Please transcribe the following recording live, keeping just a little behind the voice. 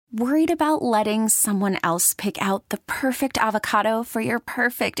Worried about letting someone else pick out the perfect avocado for your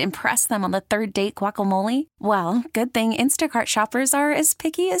perfect impress them on the third date guacamole? Well, good thing Instacart shoppers are as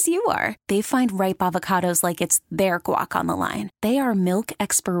picky as you are. They find ripe avocados like it's their guac on the line. They are milk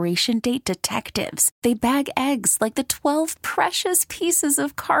expiration date detectives. They bag eggs like the 12 precious pieces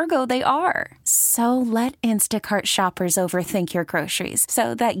of cargo they are. So let Instacart shoppers overthink your groceries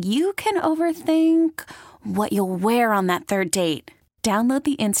so that you can overthink what you'll wear on that third date. Download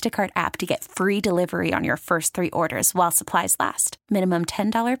the Instacart app to get free delivery on your first 3 orders while supplies last. Minimum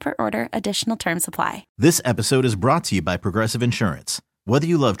 $10 per order. Additional terms apply. This episode is brought to you by Progressive Insurance. Whether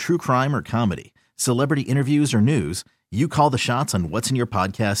you love true crime or comedy, celebrity interviews or news, you call the shots on what's in your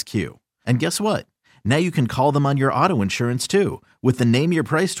podcast queue. And guess what? Now you can call them on your auto insurance too with the Name Your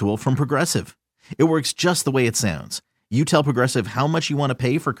Price tool from Progressive. It works just the way it sounds. You tell Progressive how much you want to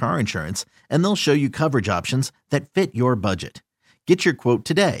pay for car insurance, and they'll show you coverage options that fit your budget. Get your quote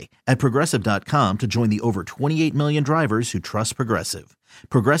today at Progressive.com to join the over 28 million drivers who trust Progressive.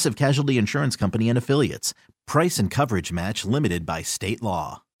 Progressive Casualty Insurance Company and Affiliates. Price and coverage match limited by state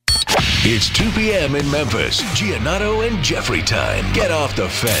law. It's 2 p.m. in Memphis. Giannato and Jeffrey time. Get off the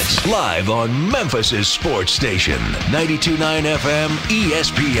fence. Live on Memphis' sports station. 92.9 FM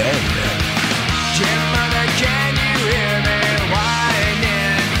ESPN. Giannato, can you hear me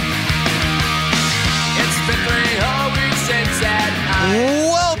whining? It's been 3 whole weeks since that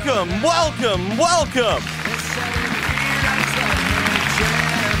Welcome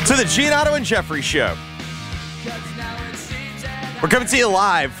to the Giannato and Jeffrey Show. We're coming to you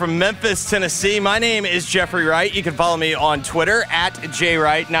live from Memphis, Tennessee. My name is Jeffrey Wright. You can follow me on Twitter at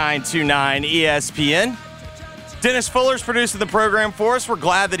JWright929ESPN. Dennis Fuller's producing the program for us. We're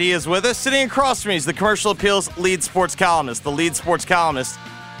glad that he is with us. Sitting across from me is the Commercial Appeals lead sports columnist, the lead sports columnist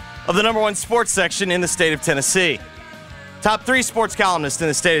of the #1 sports section in the state of Tennessee. Top 3 sports columnist in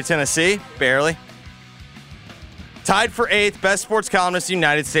the state of Tennessee, barely. Tied for 8th best sports columnist in the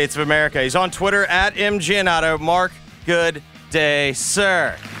United States of America. He's on Twitter at MGiannato. Mark, good day,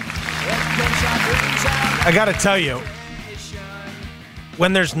 sir. I got to tell you,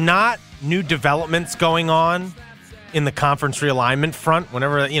 when there's not new developments going on in the conference realignment front,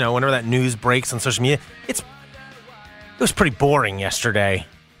 whenever that news breaks on social media, it was pretty boring yesterday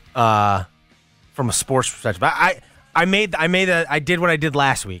from a sports perspective. I did what I did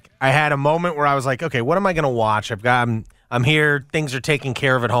last week. I had a moment where I was like, okay, what am I going to watch? I'm here. Things are taken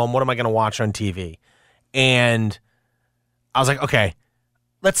care of at home. What am I going to watch on TV? And I was like, okay,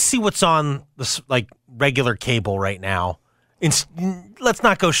 let's see what's on this regular cable right now. Let's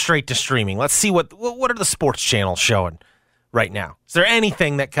not go straight to streaming. Let's see what are the sports channels showing right now. Is there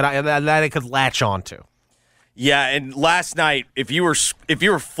anything that I could latch onto? Yeah, and last night, if you were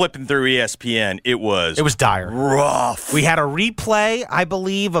flipping through ESPN, it was dire, rough. We had a replay, I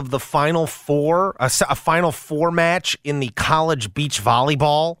believe, of the Final Four, a Final Four match in the college beach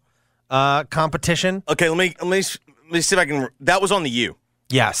volleyball competition. Okay, let me see if I can. That was on the U.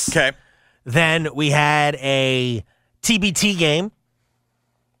 Yes. Okay. Then we had a TBT game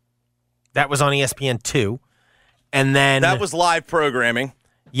that was on ESPN 2, and then that was live programming.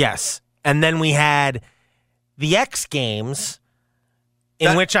 Yes, and then we had the X Games,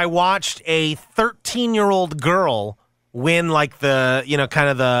 in which I watched a 13-year-old girl win the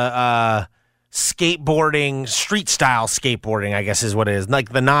skateboarding, street-style skateboarding, I guess is what it is,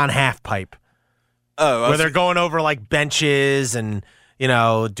 like the non-half pipe. Oh, where they're going over like benches and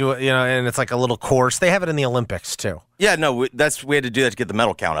and it's like a little course. They have it in the Olympics too. Yeah, no, we had to do that to get the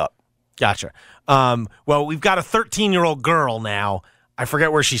medal count up. Gotcha. Well, we've got a 13-year-old girl now. I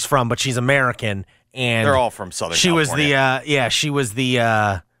forget where she's from, but she's American. And they're all from Southern California. She was the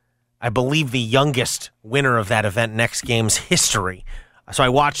I believe the youngest winner of that event in X Games history. So I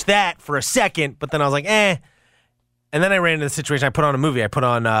watched that for a second, but then I was like, eh. And then I ran into the situation. I put on a movie. I put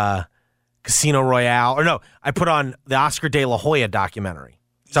on Casino Royale. Or no, I put on the Oscar de la Hoya documentary.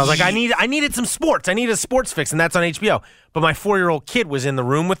 So I was like, I needed some sports. I needed a sports fix, and that's on HBO. But my 4-year-old kid was in the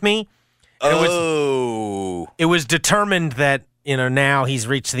room with me. And it was determined that now he's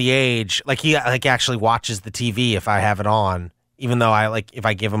reached the age, he actually watches the TV if I have it on, even though if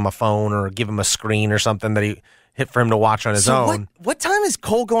I give him a phone or give him a screen or something that he hit for him to watch on his own. What time is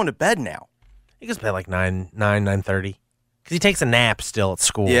Cole going to bed now? He goes to bed 9:30 because he takes a nap still at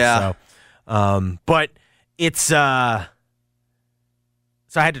school. Yeah. So, but it's so I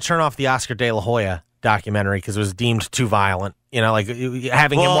had to turn off the Oscar de la Hoya documentary because it was deemed too violent.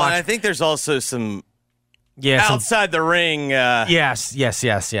 Having him watch. I think there's also some outside the ring. Yes.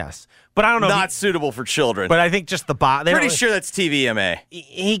 But I don't know. Not suitable for children. But I think just the Pretty sure that's TVMA.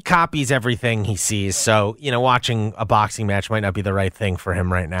 He copies everything he sees. So, watching a boxing match might not be the right thing for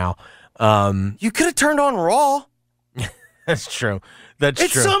him right now. You could have turned on Raw. That's true.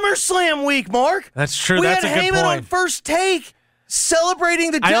 It's true. SummerSlam week, Mark. That's true. We That's had a good Heyman point. on First Take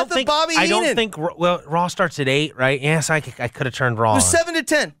celebrating the death of Bobby Heenan. I don't think, Raw starts at 8, right? Yes, I could have turned Raw. It was 7 to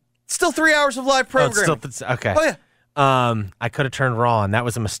 10. Still 3 hours of live programming. Okay. Oh, yeah. I could have turned Raw, and that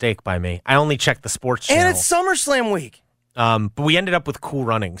was a mistake by me. I only checked the sports channel. And it's SummerSlam week. But we ended up with Cool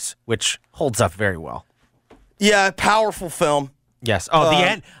Runnings, which holds up very well. Yeah, powerful film. Yes. Oh, the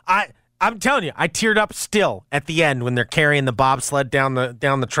end. I'm telling you, I teared up still at the end when they're carrying the bobsled down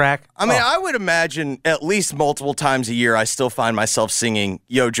the track. I mean, I would imagine at least multiple times a year I still find myself singing,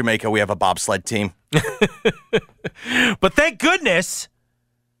 "Yo, Jamaica, we have a bobsled team." But thank goodness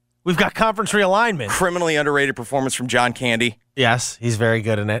we've got conference realignment. Criminally underrated performance from John Candy. Yes, he's very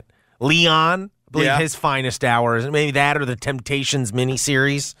good in it. Leon, I believe his finest hours, maybe that or the Temptations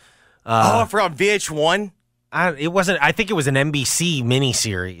miniseries. I forgot VH1. It wasn't. I think it was an NBC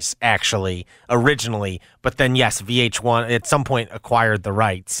miniseries actually originally, but then yes, VH1 at some point acquired the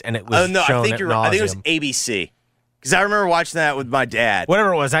rights, and it was. No, shown I think at you're right. I think it was nauseam. ABC because I remember watching that with my dad.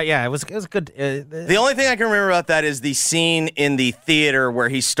 Whatever it was, it was good. The only thing I can remember about that is the scene in the theater where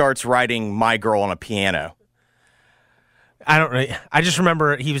he starts writing "My Girl" on a piano. I don't really. I just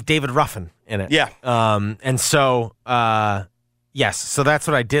remember he was David Ruffin in it. Yeah. And so. Yes, so that's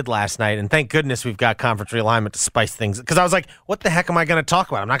what I did last night, and thank goodness we've got conference realignment to spice things. Because I was like, what the heck am I going to talk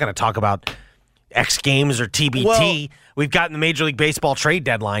about? I'm not going to talk about X Games or TBT. Well, we've gotten the Major League Baseball trade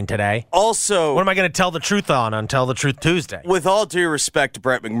deadline today. Also, what am I going to tell the truth on Tell the Truth Tuesday? With all due respect to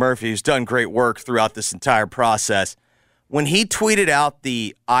Brett McMurphy, who's done great work throughout this entire process, when he tweeted out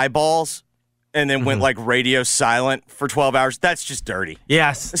the eyeballs and then went like radio silent for 12 hours, that's just dirty.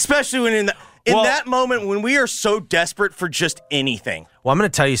 Yes. Especially when in that moment when we are so desperate for just anything. Well, I'm going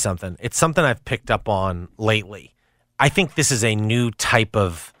to tell you something. It's something I've picked up on lately. I think this is a new type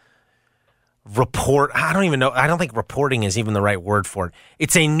of report. I don't even know. I don't think reporting is even the right word for it.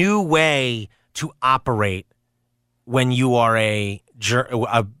 It's a new way to operate when you are a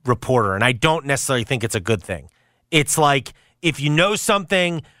reporter, and I don't necessarily think it's a good thing. It's like if you know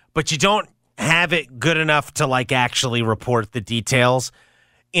something, but you don't have it good enough to like actually report the details,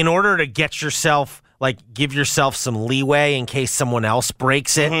 in order to get yourself, give yourself some leeway in case someone else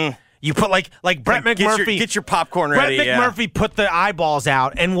breaks it, you put like Brett McMurphy. Get your popcorn ready. Brett McMurphy put the eyeballs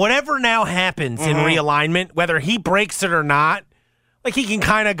out, and whatever now happens in realignment, whether he breaks it or not, he can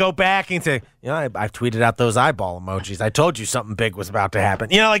kind of go back and say, I've tweeted out those eyeball emojis. I told you something big was about to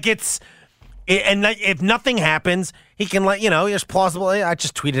happen. And if nothing happens, he can it's plausible. I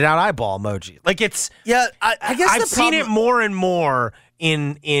just tweeted out eyeball emoji. I guess I've seen it more and more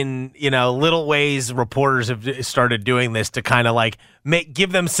in little ways. Reporters have started doing this to kind of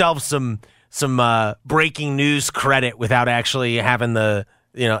give themselves some breaking news credit without actually having the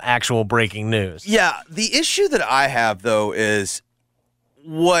actual breaking news. Yeah, the issue that I have though is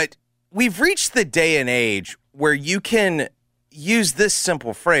we've reached the day and age where you can use this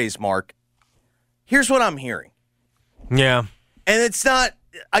simple phrase, Mark. Here's what I'm hearing. Yeah. And it's not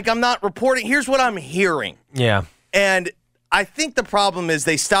I'm not reporting. Here's what I'm hearing. Yeah. And I think the problem is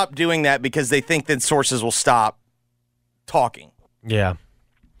they stopped doing that because they think that sources will stop talking. Yeah.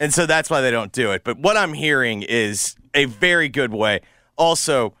 And so that's why they don't do it. But what I'm hearing is a very good way.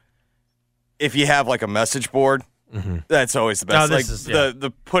 Also, if you have a message board, that's always the best.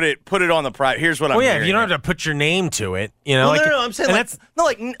 The put it on the private. Here's what I'm hearing. Yeah, you don't have to put your name to it. No, I'm saying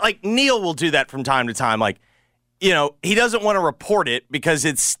like Neil will do that from time to time. He doesn't want to report it because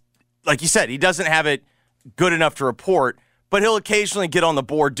it's like you said, he doesn't have it good enough to report, but he'll occasionally get on the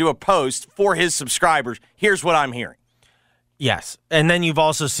board, do a post for his subscribers. Here's what I'm hearing. Yes. And then you've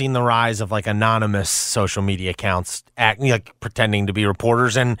also seen the rise of anonymous social media accounts pretending to be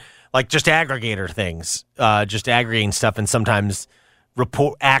reporters and just aggregator things, just aggregating stuff, and sometimes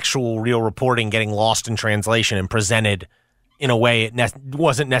actual real reporting getting lost in translation and presented in a way it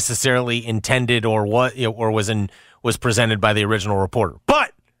wasn't necessarily intended or was presented by the original reporter.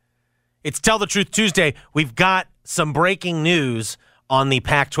 But it's Tell the Truth Tuesday. We've got some breaking news on the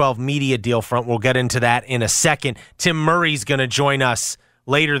Pac-12 media deal front. We'll get into that in a second. Tim Murray's going to join us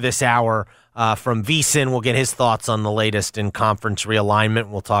later this hour from VSiN. We'll get his thoughts on the latest in conference realignment.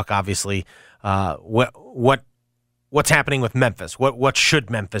 We'll talk, obviously, what's happening with Memphis. What should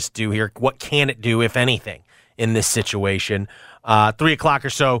Memphis do here? What can it do, if anything, in this situation? 3 o'clock or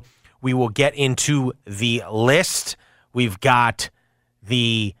so, we will get into the list. We've got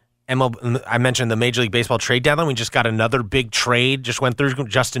the I mentioned the Major League Baseball trade deadline. We just got another big trade. Just went through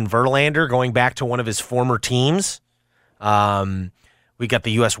Justin Verlander going back to one of his former teams. We got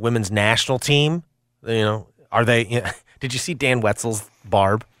the U.S. Women's National Team. Are they? Did you see Dan Wetzel's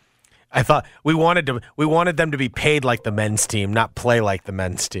barb? I thought we wanted them to be paid like the men's team, not play like the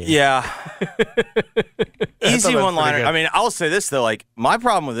men's team. Yeah. Easy one-liner. I mean, I'll say this though. Like, my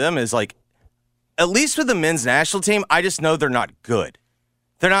problem with them is like, at least with the men's national team, I just know they're not good.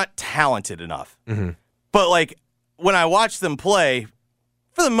 They're not talented enough. Mm-hmm. But, like, when I watch them play,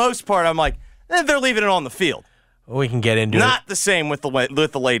 for the most part, I'm like, they're leaving it on the field. We can get into Not the same with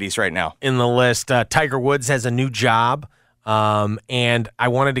the ladies right now. In the list, Tiger Woods has a new job, and I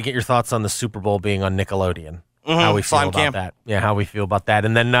wanted to get your thoughts on the Super Bowl being on Nickelodeon. Mm-hmm. How we feel about that. Yeah, how we feel about that.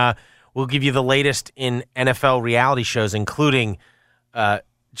 And then we'll give you the latest in NFL reality shows, including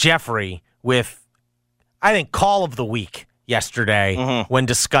Jeffrey with, I think, Call of the Week yesterday when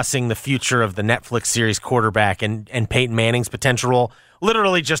discussing the future of the Netflix series Quarterback and Peyton Manning's potential role.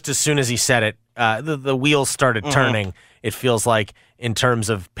 Literally just as soon as he said it, the wheels started turning, it feels like, in terms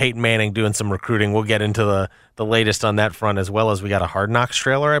of Peyton Manning doing some recruiting. We'll get into the latest on that front, as well as we got a Hard Knocks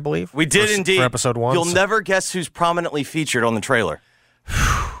trailer, I believe. We did indeed. For episode 1. You'll never guess who's prominently featured on the trailer. It's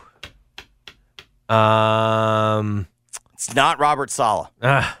not Robert Saleh.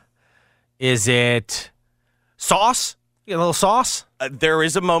 Is it Sauce? You get a little Sauce? There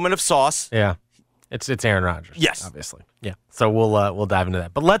is a moment of Sauce. Yeah. It's Aaron Rodgers. Yes. Obviously. Yeah. So we'll dive into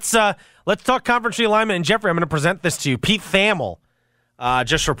that. But let's talk conference realignment. And Jeffrey, I'm going to present this to you. Pete Thamel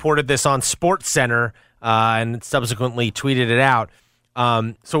just reported this on SportsCenter and subsequently tweeted it out.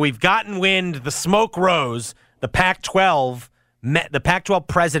 So we've gotten wind, the smoke rose. The Pac-12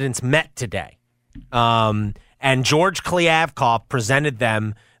 presidents met today. And George Kliavkoff presented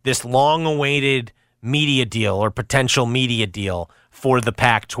them this long-awaited media deal or potential media deal for the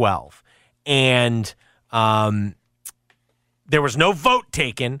Pac-12. And there was no vote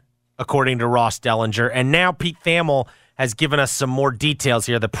taken, according to Ross Dellinger. And now Pete Thamel has given us some more details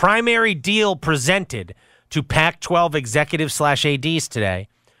here. The primary deal presented to Pac-12 executives/ADs today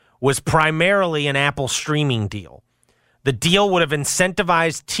was primarily an Apple streaming deal. The deal would have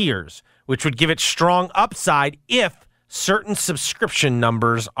incentivized tiers, which would give it strong upside if certain subscription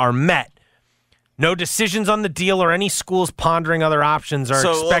numbers are met. No decisions on the deal or any schools pondering other options are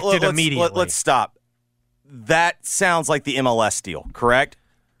expected immediately. Let's stop. That sounds like the MLS deal, correct?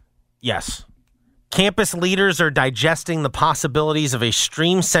 Yes. Campus leaders are digesting the possibilities of a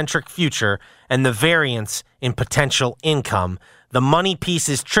stream-centric future and the variance in potential income. The money piece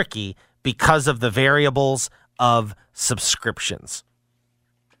is tricky because of the variables of subscriptions.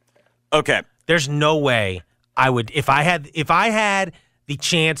 Okay. There's no way I would, if I had the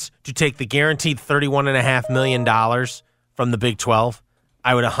chance to take the guaranteed $31.5 million from the Big 12,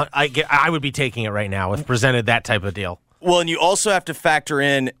 I would be taking it right now if presented that type of deal. Well, and you also have to factor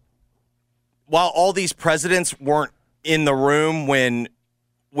in, while all these presidents weren't in the room when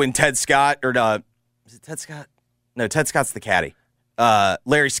Ted Scott, or is it Ted Scott? No, Ted Scott's the caddy.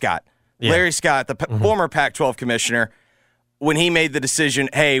 Larry Scott. Yeah. Larry Scott, the former Pac-12 commissioner, when he made the decision,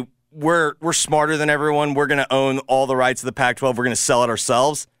 hey, we're smarter than everyone. We're going to own all the rights of the Pac-12. We're going to sell it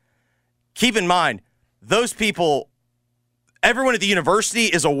ourselves. Keep in mind, those people, everyone at the university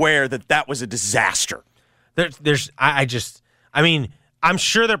is aware that was a disaster. I'm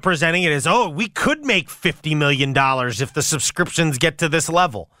sure they're presenting it as, we could make $50 million if the subscriptions get to this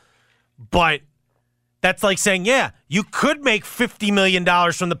level. But that's like saying, you could make $50 million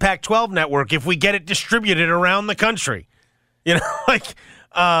from the Pac-12 network if we get it distributed around the country.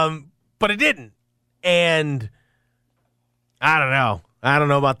 But it didn't. And I don't know. I don't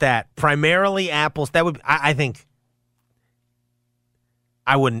know about that. Primarily Apple's. That would, I think,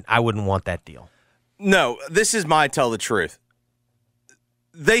 I wouldn't want that deal. No, this is my tell the truth.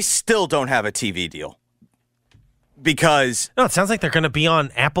 They still don't have a TV deal because it sounds like they're going to be on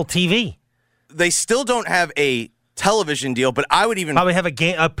Apple TV. They still don't have a television deal, but I would even probably have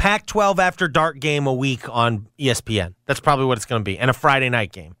a Pac-12 after dark game a week on ESPN. That's probably what it's going to be, and a Friday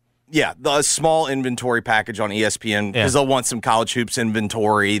night game. Yeah, a small inventory package on ESPN because they'll want some college hoops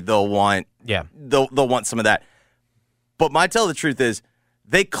inventory. They'll want they'll want some of that. But my tell the truth is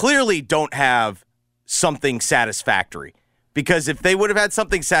they clearly don't have something satisfactory. Because if they would have had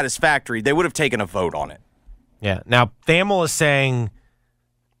something satisfactory, they would have taken a vote on it. Yeah. Now, Thamel is saying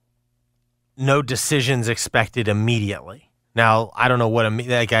no decisions expected immediately. Now, I don't know what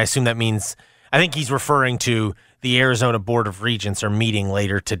I assume that means. I think he's referring to the Arizona Board of Regents are meeting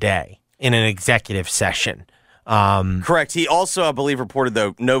later today in an executive session. Correct. He also, I believe, reported,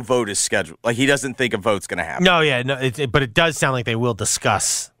 though, no vote is scheduled. Like, he doesn't think a vote's going to happen. No, but it does sound like they will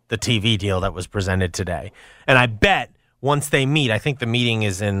discuss the TV deal that was presented today. And I bet once they meet, I think the meeting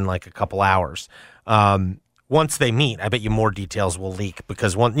is in like a couple hours. Once they meet, I bet you more details will leak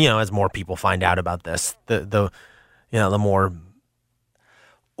because as more people find out about this, the more.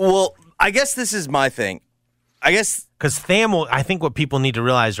 Well, I guess this is my thing. I guess because Thamel, I think what people need to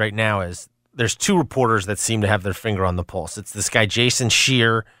realize right now is there's two reporters that seem to have their finger on the pulse. It's this guy Jason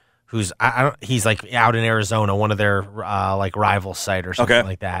Scheer, who's he's like out in Arizona, one of their like rival site or something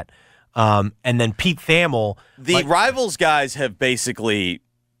like that. And then Pete Thamel. The Rivals guys have basically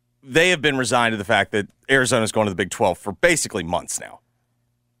they have been resigned to the fact that Arizona's going to the Big 12 for basically months now.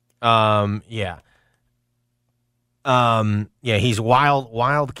 He's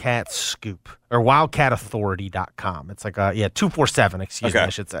Wildcat Scoop or WildcatAuthority.com. It's like 247, excuse me, I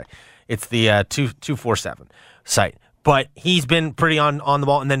should say. It's the 247 site. But he's been pretty on the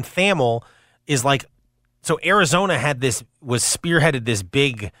ball. And then Thamel is like, so Arizona was spearheaded this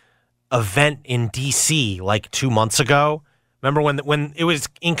big event in D.C. like 2 months ago. Remember when it was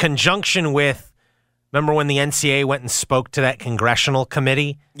in conjunction with, remember when the NCAA went and spoke to that congressional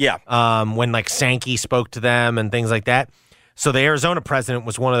committee? Yeah. When like Sankey spoke to them and things like that. So the Arizona president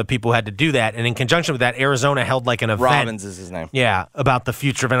was one of the people who had to do that. And in conjunction with that, Arizona held like an event. Robbins is his name. Yeah, about the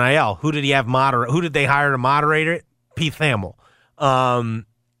future of NIL. Who did he have who did they hire to moderate it? Pete Thamel.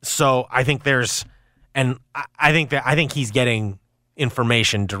 So I think I think he's getting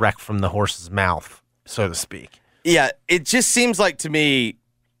information direct from the horse's mouth, so to speak. Yeah, it just seems like to me,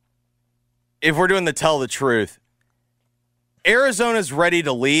 if we're doing the tell the truth, Arizona's ready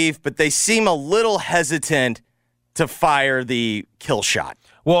to leave, but they seem a little hesitant to fire the kill shot.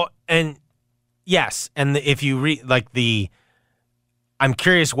 Well, and yes, and if you read I'm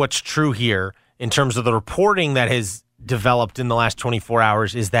curious what's true here in terms of the reporting that has developed in the last 24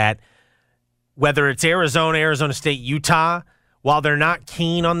 hours is that whether it's Arizona, Arizona State, Utah, while they're not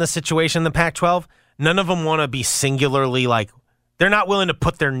keen on the situation in the Pac-12, none of them want to be singularly they're not willing to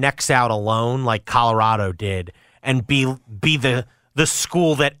put their necks out alone like Colorado did and be the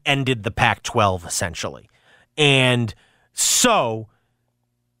school that ended the Pac-12 essentially. And so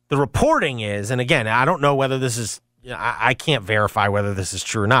the reporting is, and again, I don't know whether this is, I can't verify whether this is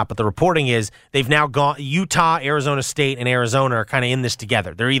true or not, but the reporting is they've now gone, Utah, Arizona State, and Arizona are kind of in this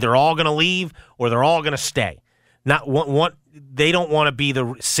together. They're either all going to leave or they're all going to stay. Not one, they don't want to be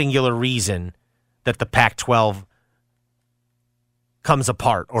the singular reason that the Pac-12 comes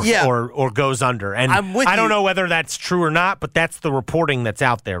apart or goes under. And I don't know whether that's true or not, but that's the reporting that's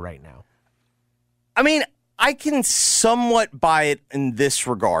out there right now. I mean, I can somewhat buy it in this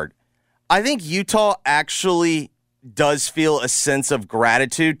regard. I think Utah actually does feel a sense of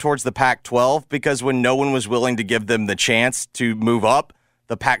gratitude towards the Pac-12 because when no one was willing to give them the chance to move up,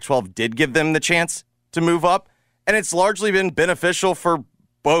 the Pac-12 did give them the chance to move up, and it's largely been beneficial for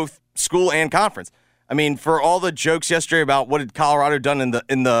both school and conference. I mean, for all the jokes yesterday about what had Colorado done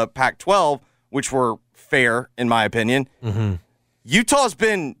in the Pac-12, which were fair in my opinion, Utah's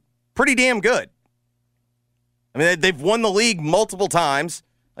been pretty damn good. I mean, they've won the league multiple times.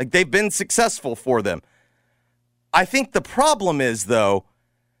 Like, they've been successful for them. I think the problem is, though,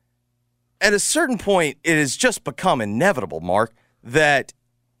 at a certain point, it has just become inevitable, Mark, that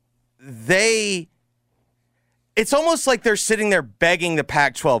it's almost like they're sitting there begging the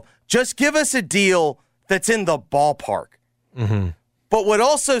Pac-12, just give us a deal that's in the ballpark. Mm-hmm. But what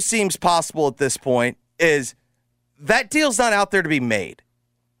also seems possible at this point is that deal's not out there to be made.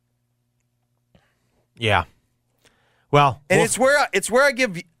 Yeah. Well, and it's where I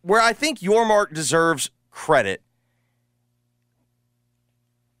think Yormark deserves credit.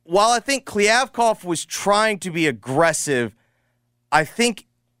 While I think Kliavkoff was trying to be aggressive, I think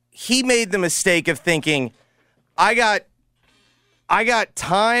he made the mistake of thinking, I got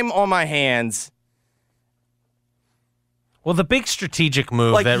time on my hands. Well, the big strategic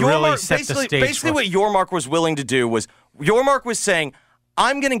move that really set the stage. Basically, what Yormark was willing to do was Yormark was saying,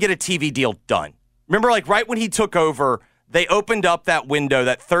 I'm going to get a TV deal done. Remember, right when he took over, they opened up that window,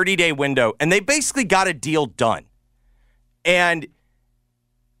 that 30-day window, and they basically got a deal done. And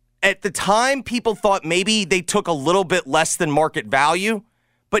at the time, people thought maybe they took a little bit less than market value,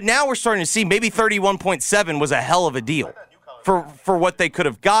 but now we're starting to see maybe 31.7 was a hell of a deal for what they could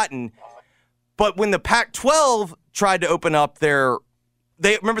have gotten. But when the Pac-12 tried to open up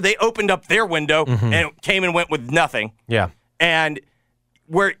they opened up their window and came and went with nothing. Yeah. And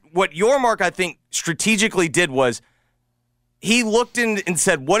what Yormark, I think, strategically did was he looked in and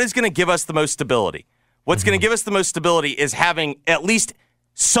said, what is going to give us the most stability? What's going to give us the most stability is having at least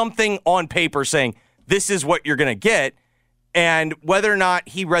something on paper saying, this is what you're going to get. And whether or not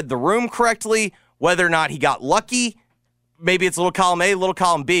he read the room correctly, whether or not he got lucky, maybe it's little column A, little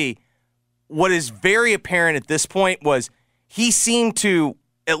column B. What is very apparent at this point was he seemed to,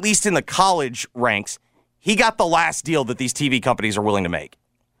 at least in the college ranks, he got the last deal that these TV companies are willing to make.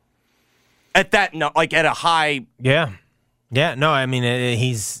 At that, like at a high. Yeah. Yeah. No, I mean,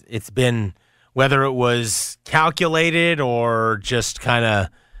 it's been, whether it was calculated or just kind of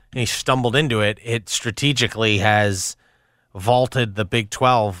he stumbled into it, it strategically has vaulted the Big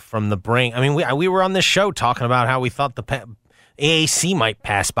 12 from the brink. I mean, we were on this show talking about how we thought the AAC might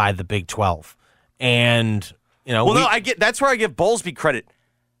pass by the Big 12. And, that's where I give Bowlesby credit.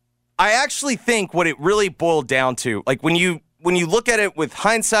 I actually think what it really boiled down to, like when you look at it with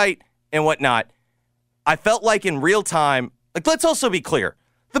hindsight and whatnot, I felt like in real time, like let's also be clear,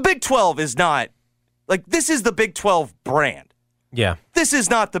 the Big 12 is not, like this is the Big 12 brand. Yeah. This is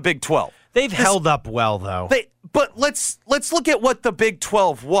not the Big 12. They've held up well, though. But let's look at what the Big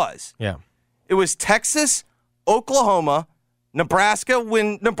 12 was. Yeah. It was Texas, Oklahoma, Nebraska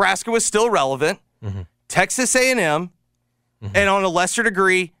when Nebraska was still relevant, Texas A&M, and on a lesser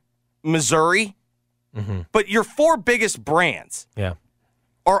degree, Missouri. But your four biggest brands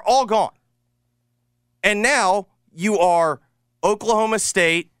are all gone. And now you are Oklahoma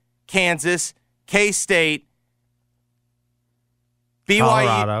State, Kansas, K-State,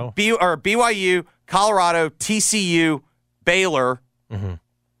 BYU, Colorado, TCU, Baylor,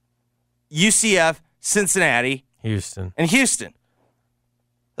 UCF, Cincinnati, Houston. And Houston.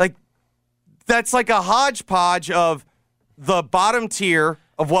 Like, that's like a hodgepodge of the bottom tier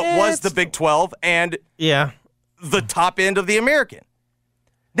of what was the Big 12 and the top end of the American.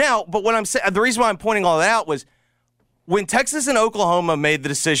 Now, but what I'm saying, the reason why I'm pointing all that out was when Texas and Oklahoma made the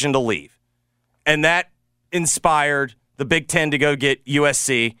decision to leave, and that inspired the Big Ten to go get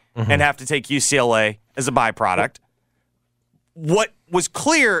USC and have to take UCLA as a byproduct. What was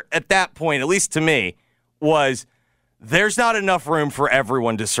clear at that point, at least to me, was there's not enough room for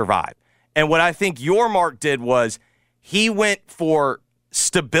everyone to survive. And what I think Yormark did was he went for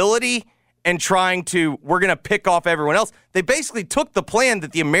stability and trying to, we're going to pick off everyone else. They basically took the plan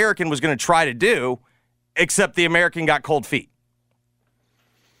that the American was going to try to do, except the American got cold feet.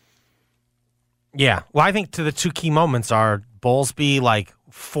 Yeah. Well, I think the two key moments are Bowlesby, like,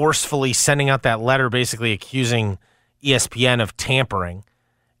 forcefully sending out that letter basically accusing ESPN of tampering,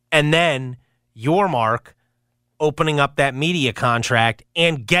 and then Yormark opening up that media contract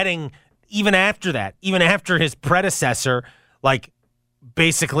and getting, even after that, even after his predecessor, like,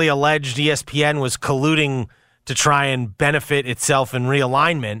 basically alleged ESPN was colluding to try and benefit itself in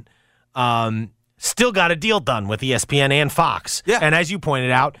realignment, still got a deal done with ESPN and Fox. Yeah. And as you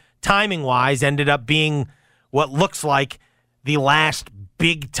pointed out, timing-wise, ended up being what looks like the last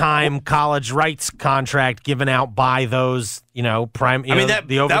big-time college rights contract given out by those, the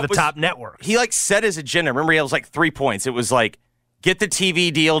over-the-top networks. He, like, set his agenda. Remember, he was, like, 3 points. It was, like, get the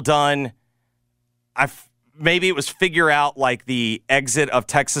TV deal done. Maybe it was figure out, like, the exit of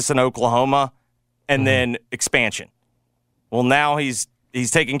Texas and Oklahoma and then expansion. Well, now he's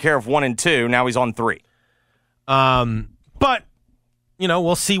taking care of 1 and 2. Now he's on 3. But,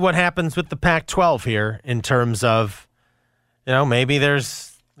 we'll see what happens with the Pac-12 here in terms of, maybe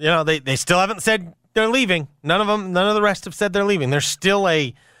there's, they still haven't said they're leaving. None of the rest have said they're leaving. There's still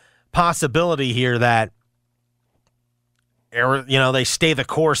a possibility here that, they stay the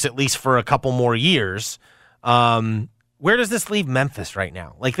course at least for a couple more years. Where does this leave Memphis right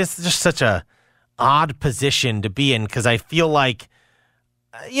now? Like, this is just such a odd position to be in because I feel like,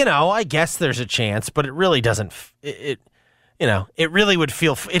 I guess there's a chance, but it really doesn't. It really would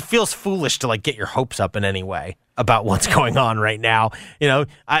feel. It feels foolish to like get your hopes up in any way about what's going on right now.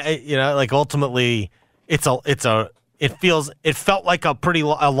 Ultimately, it felt like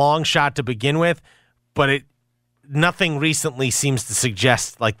a long shot to begin with, but nothing recently seems to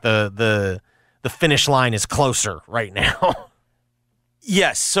suggest like the finish line is closer right now.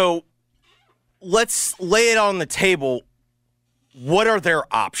 Yes. So let's lay it on the table. What are their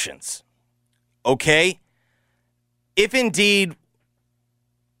options? Okay. If indeed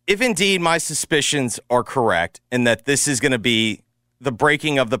my suspicions are correct and that this is going to be the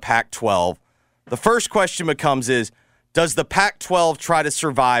breaking of the Pac-12, the first question becomes does the Pac-12 try to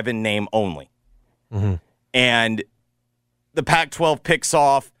survive in name only? And the Pac-12 picks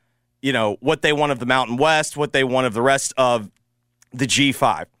off, what they want of the Mountain West, what they want of the rest of the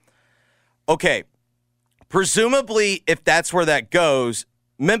G5. Okay. Presumably, if that's where that goes,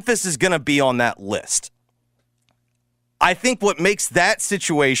 Memphis is going to be on that list. I think what makes that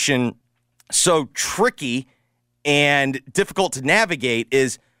situation so tricky and difficult to navigate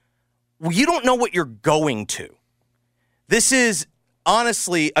is you don't know what you're going to. This is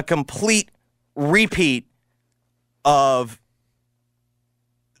honestly a complete repeat of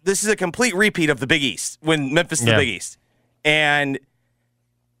this is a complete repeat of the Big East when Memphis is the Big East. And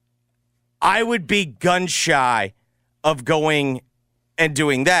I would be gun shy of going and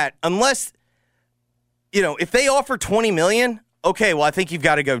doing that unless, if they offer $20 million, okay, well, I think you've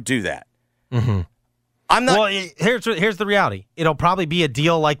got to go do that. Mm-hmm. I'm not. Well, here's the reality. It'll probably be a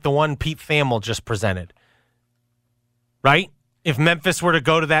deal like the one Pete Thamel just presented. Right? If Memphis were to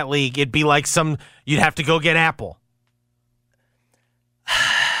go to that league, it'd be like you'd have to go get Apple.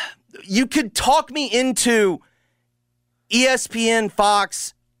 You could talk me into ESPN,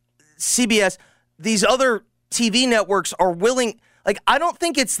 Fox, CBS. These other TV networks are willing. Like, I don't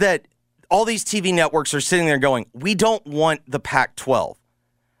think it's that all these TV networks are sitting there going, we don't want the Pac-12.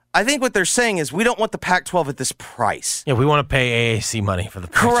 I think what they're saying is we don't want the Pac-12 at this price. Yeah, we want to pay AAC money for the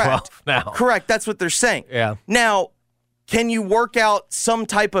Pac-12 now. Correct. That's what they're saying. Yeah. Now, can you work out some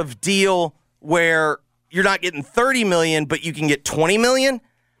type of deal where you're not getting $30 million, but you can get $20 million?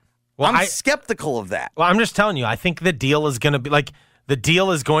 Well, I'm skeptical of that. Well, I'm just telling you, I think the deal is going to be like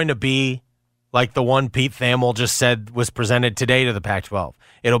the one Pete Thamel just said was presented today to the Pac-12.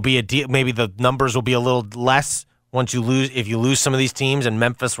 It'll be a deal. Maybe the numbers will be a little less once you lose. If you lose some of these teams, and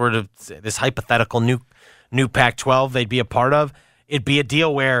Memphis were to this hypothetical new Pac-12 they'd be a part of, it'd be a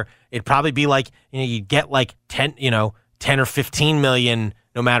deal where it'd probably be like you'd get like 10 or 15 million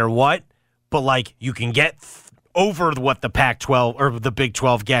no matter what, but like you can get over what the Pac-12 or the Big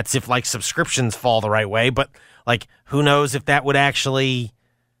 12 gets if like subscriptions fall the right way. But like, who knows if that would actually,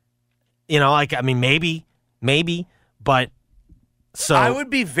 maybe, but so I would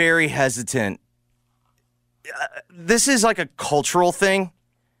be very hesitant. This is like a cultural thing.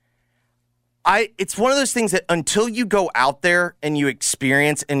 It's one of those things that until you go out there and you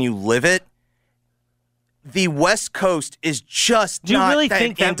experience and you live it, the West Coast is just not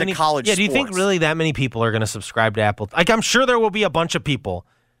into college sports. Yeah, do you think really that many people are going to subscribe to Apple? Like, I'm sure there will be a bunch of people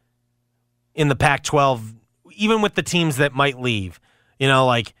in the Pac-12, even with the teams that might leave.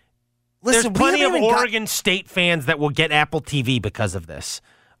 Listen, there's plenty of Oregon State fans that will get Apple TV because of this.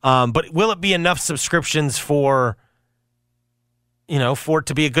 But will it be enough subscriptions for it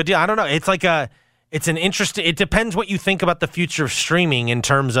to be a good deal? I don't know. It depends what you think about the future of streaming in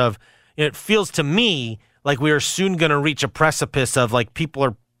terms of, it feels to me like we are soon going to reach a precipice of like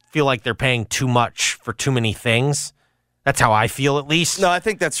people feel like they're paying too much for too many things. That's how I feel, at least. No, I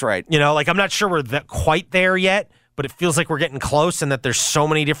think that's right. I'm not sure we're quite there yet, but it feels like we're getting close, and that there's so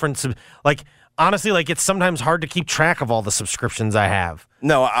many different, honestly, it's sometimes hard to keep track of all the subscriptions I have.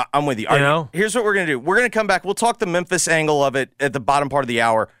 No, I'm with you. Here's what we're going to do. We're going to come back. We'll talk the Memphis angle of it at the bottom part of the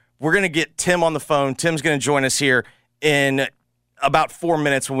hour. We're going to get Tim on the phone. Tim's going to join us here in about 4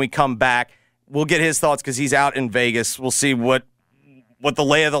 minutes when we come back. We'll get his thoughts because he's out in Vegas. We'll see what the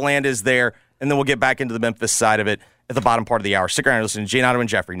lay of the land is there, and then we'll get back into the Memphis side of it at the bottom part of the hour. Stick around and listen to Giannato and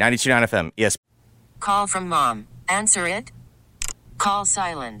Jeffrey, 92.9 FM, ESPN. Call from mom. Answer it. Call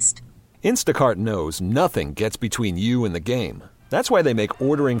silenced. Instacart knows nothing gets between you and the game. That's why they make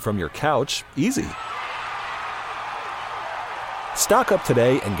ordering from your couch easy. Stock up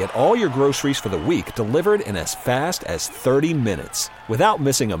today and get all your groceries for the week delivered in as fast as 30 minutes without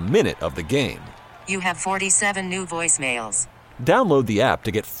missing a minute of the game. You have 47 new voicemails. Download the app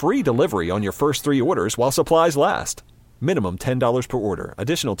to get free delivery on your first 3 orders while supplies last. Minimum $10 per order.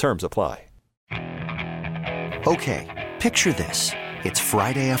 Additional terms apply. Okay, picture this. It's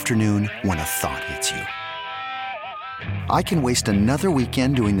Friday afternoon when a thought hits you. I can waste another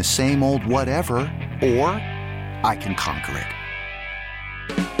weekend doing the same old whatever, or I can conquer it.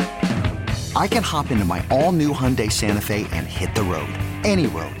 I can hop into my all-new Hyundai Santa Fe and hit the road. Any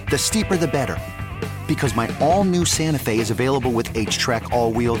road. The steeper, the better. Because my all-new Santa Fe is available with H-Track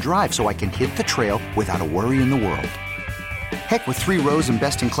all-wheel drive, so I can hit the trail without a worry in the world. Heck, with 3 rows and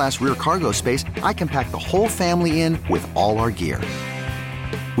best-in-class rear cargo space, I can pack the whole family in with all our gear.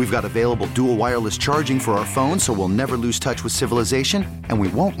 We've got available dual wireless charging for our phones, so we'll never lose touch with civilization, and we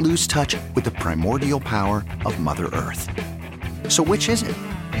won't lose touch with the primordial power of Mother Earth. So which is it?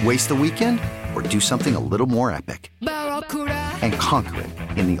 Waste the weekend or do something a little more epic? And conquer it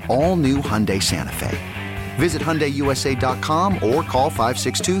in the all-new Hyundai Santa Fe. Visit HyundaiUSA.com or call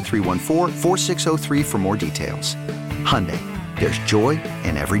 562-314-4603 for more details. Hyundai, there's joy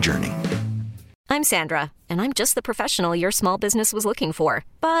in every journey. I'm Sandra, and I'm just the professional your small business was looking for.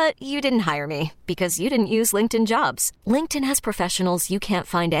 But you didn't hire me because you didn't use LinkedIn Jobs. LinkedIn has professionals you can't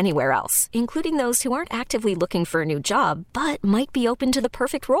find anywhere else, including those who aren't actively looking for a new job, but might be open to the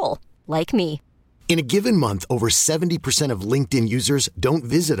perfect role, like me. In a given month, over 70% of LinkedIn users don't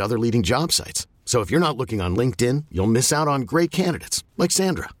visit other leading job sites. So if you're not looking on LinkedIn, you'll miss out on great candidates like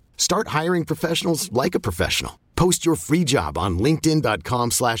Sandra. Start hiring professionals like a professional. Post your free job on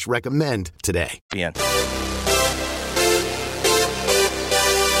linkedin.com/recommend today. Yeah.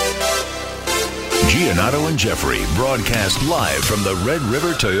 Giannato and Jeffrey broadcast live from the Red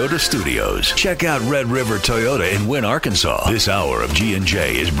River Toyota Studios. Check out Red River Toyota in Wynn, Arkansas. This hour of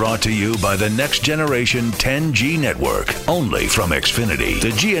G&J is brought to you by the Next Generation 10G Network, only from Xfinity. The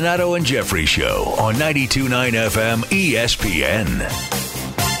Giannato and Jeffrey Show on 92.9 FM ESPN.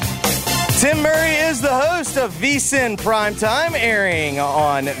 Tim Murray is the host of VSiN Primetime, airing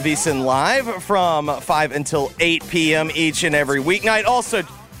on VSiN Live from 5 until 8 p.m. each and every weeknight. Also,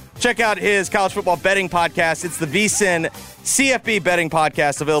 check out his college football betting podcast. It's the VSiN CFB Betting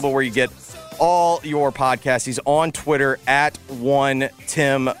Podcast, available where you get all your podcasts. He's on Twitter at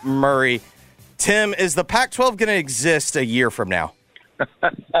 @1TimMurray. Tim, is the Pac-12 going to exist a year from now?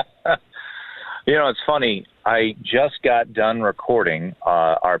 You know, it's funny. I just got done recording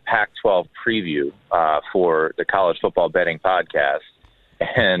our Pac-12 preview for the college football betting podcast.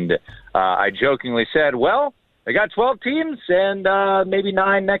 And I jokingly said, well, they got 12 teams and maybe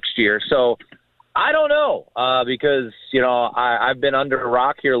 9 next year. So I don't know because, you know, I've been under a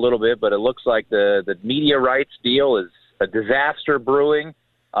rock here a little bit, but it looks like the media rights deal is a disaster brewing.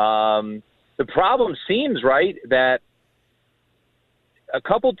 The problem seems, right, that a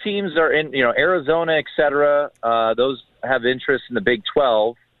couple teams are in, you know, Arizona, et cetera. Those have interest in the Big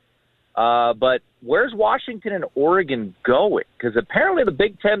 12. But where's Washington and Oregon going? Because apparently the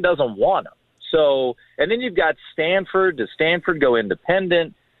Big 10 doesn't want them. So, and then you've got Stanford. Does Stanford go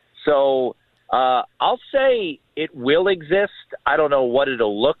independent? So I'll say it will exist. I don't know what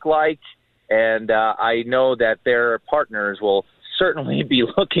it'll look like. And I know that their partners will certainly be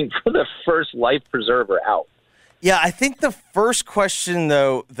looking for the first life preserver out. Yeah, I think the first question,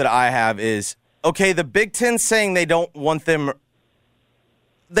 though, that I have is, okay, the Big Ten saying they don't want them.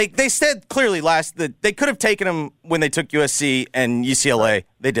 They said clearly that they could have taken them when they took USC and UCLA.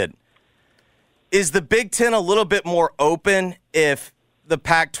 They did. Is the Big Ten a little bit more open if the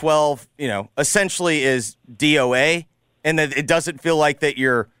Pac-12, you know, essentially is DOA, and that it doesn't feel like that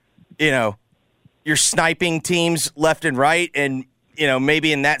you're sniping teams left and right, and, you know,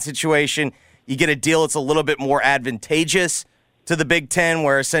 maybe in that situation you get a deal that's a little bit more advantageous to the Big Ten,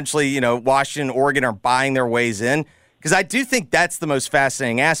 where essentially, you know, Washington and Oregon are buying their ways in? Because I do think that's the most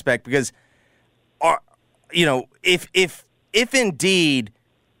fascinating aspect, because, you know, if indeed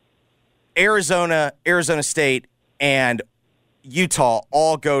Arizona State, and Utah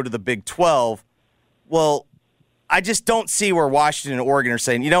all go to the Big 12, well, I just don't see where Washington and Oregon are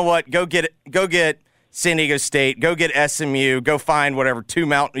saying, you know what, go get San Diego State, go get SMU, go find whatever,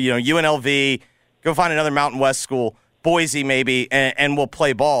 UNLV, go find another Mountain West school, Boise maybe, and we'll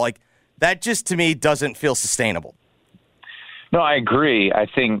play ball. Like, that just, to me, doesn't feel sustainable. No, I agree. I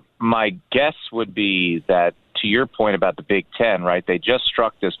think my guess would be that, to your point about the Big Ten, right, they just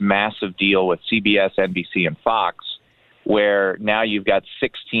struck this massive deal with CBS, NBC, and Fox, where now you've got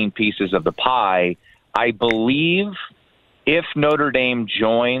 16 pieces of the pie. I believe if Notre Dame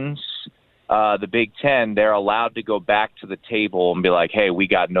joins the Big Ten, they're allowed to go back to the table and be like, hey, we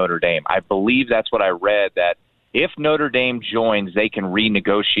got Notre Dame. I believe that's what I read, that if Notre Dame joins, they can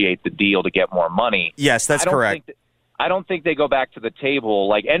renegotiate the deal to get more money. Yes, that's correct. I don't think they go back to the table.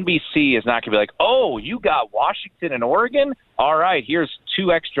 Like, NBC is not going to be like, oh, you got Washington and Oregon? All right, here's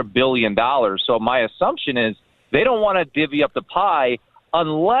 $2 extra billion. So my assumption is they don't want to divvy up the pie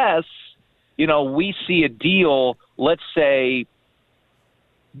unless, you know, we see a deal. Let's say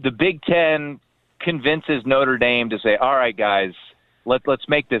the Big Ten convinces Notre Dame to say, all right, guys, let's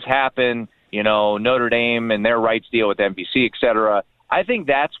make this happen. You know, Notre Dame and their rights deal with NBC, et cetera. I think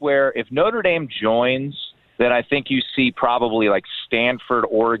that's where, if Notre Dame joins, then I think you see probably like Stanford,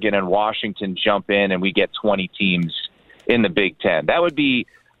 Oregon, and Washington jump in, and we get 20 teams in the Big Ten. That would be,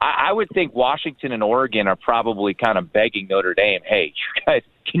 I would think Washington and Oregon are probably kind of begging Notre Dame, hey,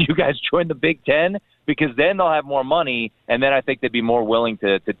 can you guys join the Big Ten? Because then they'll have more money, and then I think they'd be more willing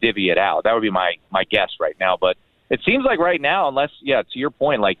to divvy it out. That would be my guess right now. But it seems like right now, unless, yeah, to your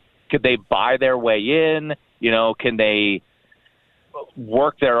point, like, could they buy their way in? You know, can they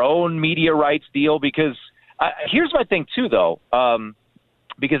work their own media rights deal? Because here's my thing, too, though,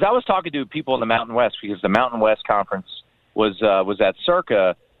 because I was talking to people in the Mountain West, because the Mountain West Conference was at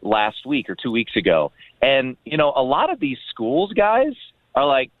Circa last week or 2 weeks ago. And, you know, a lot of these schools, guys, are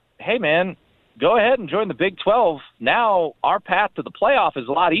like, hey, man, go ahead and join the Big 12. Now our path to the playoff is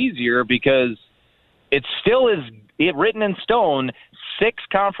a lot easier because it still is written in stone. 6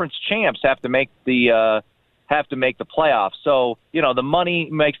 conference champs have to make the playoffs. So, you know, the money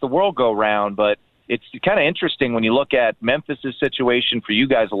makes the world go round, but it's kind of interesting when you look at Memphis' situation for you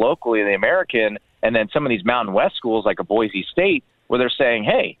guys locally in the American, and then some of these Mountain West schools like a Boise State, where they're saying,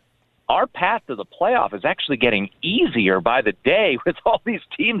 hey, our path to the playoff is actually getting easier by the day with all these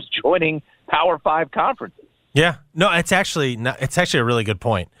teams joining Power 5 conferences. Yeah, no, it's actually a really good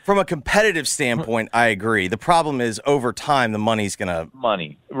point. From a competitive standpoint, I agree. The problem is over time, the money's going to...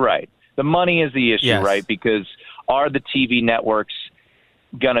 Money, right. The money is the issue, yes. right? Because are the TV networks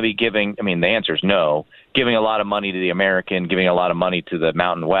going to be giving, I mean, the answer is no, giving a lot of money to the American, giving a lot of money to the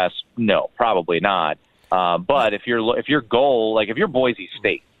Mountain West? No, probably not. But if your goal, like if you're Boise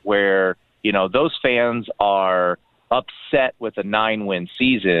State, where, you know, those fans are upset with a 9-win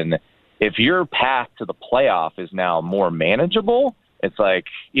season, if your path to the playoff is now more manageable, it's like,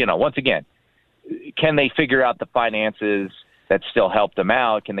 you know, once again, can they figure out the finances that still help them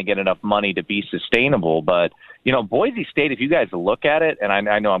out? Can they get enough money to be sustainable? But, you know, Boise State, if you guys look at it, and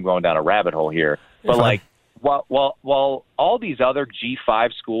I know I'm going down a rabbit hole here, but like, while all these other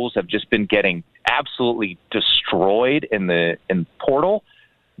G5 schools have just been getting absolutely destroyed in portal,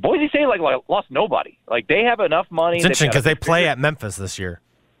 Boise State like lost nobody. Like, they have enough money. It's interesting because they play at Memphis this year.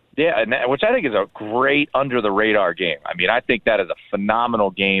 Yeah, which I think is a great under-the-radar game. I mean, I think that is a phenomenal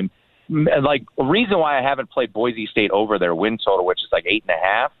game. Like, the reason why I haven't played Boise State over their win total, which is like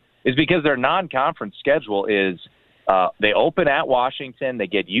 8.5, is because their non-conference schedule is they open at Washington, they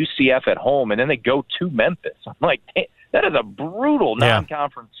get UCF at home, and then they go to Memphis. I'm like, that is a brutal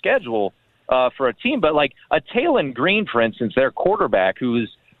non-conference schedule for a team. But like a Talon Green, for instance, their quarterback, who's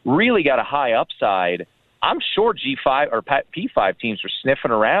really got a high upside, I'm sure G5 or P5 teams are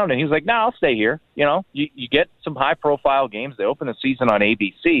sniffing around, and he's like, I'll stay here. You know, you get some high-profile games. They open the season on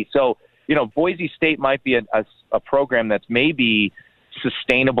ABC. So, you know, Boise State might be a program that's maybe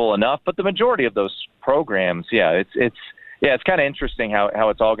sustainable enough, but the majority of those programs, it's kind of interesting how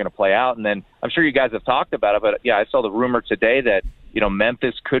it's all going to play out. And then I'm sure you guys have talked about it, but yeah, I saw the rumor today that, you know,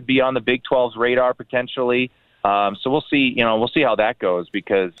 Memphis could be on the Big 12's radar potentially. So we'll see. You know, we'll see how that goes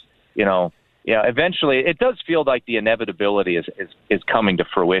because, you know. Yeah, eventually it does feel like the inevitability is coming to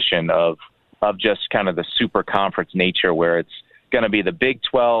fruition of just kind of the super conference nature where it's going to be the Big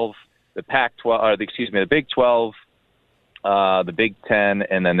 12, the Pac-12, the Big 12, the Big 10,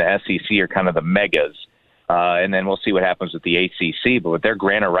 and then the SEC are kind of the megas. And then we'll see what happens with the ACC. But with their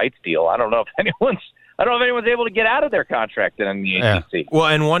grantor rights deal, I don't know if anyone's able to get out of their contract in the ACC. Well,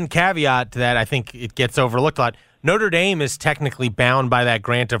 and one caveat to that, I think it gets overlooked a lot. Notre Dame is technically bound by that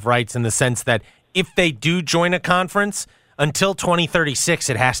grant of rights in the sense that if they do join a conference, until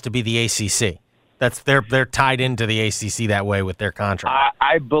 2036, it has to be the ACC. They're tied into the ACC that way with their contract.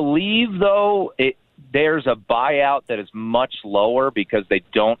 I believe, though, there's a buyout that is much lower because they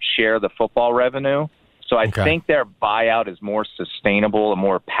don't share the football revenue. So I think their buyout is more sustainable and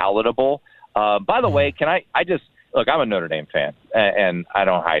more palatable. By the way, look, I'm a Notre Dame fan, and I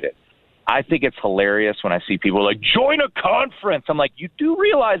don't hide it. I think it's hilarious when I see people like, join a conference. I'm like, you do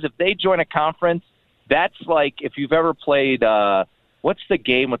realize if they join a conference, that's like if you've ever played, what's the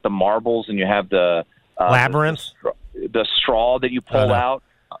game with the marbles and you have the Labyrinth? The straw that you pull out.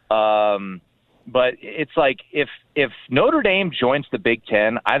 But it's like if Notre Dame joins the Big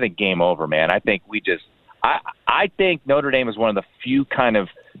Ten, I think game over, man. I think I think Notre Dame is one of the few kind of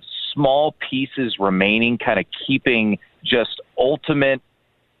small pieces remaining, kind of keeping just ultimate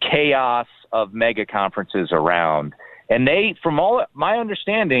chaos of mega conferences around. And they, from all my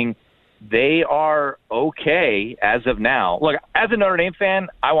understanding, they are okay as of now. Look, as a Notre Dame fan,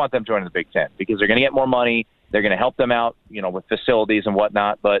 I want them joining the Big Ten because they're going to get more money. They're going to help them out, you know, with facilities and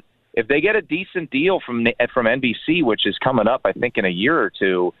whatnot. But if they get a decent deal from NBC, which is coming up, I think, in a year or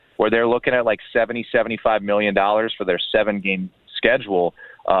two, where they're looking at like $75 million for their 7-game schedule,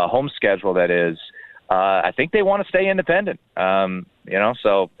 home schedule, that is, I think they want to stay independent. You know,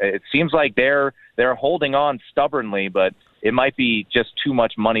 so it seems like they're holding on stubbornly, but it might be just too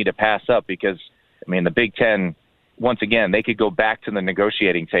much money to pass up because, I mean, the Big Ten, once again, they could go back to the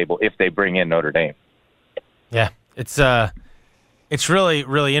negotiating table if they bring in Notre Dame. Yeah, it's really,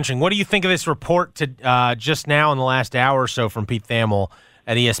 really interesting. What do you think of this report to just now in the last hour or so from Pete Thamel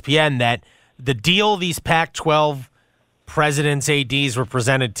at ESPN that the deal these Pac-12 presidents, ADs were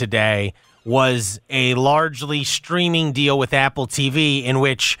presented today was a largely streaming deal with Apple TV in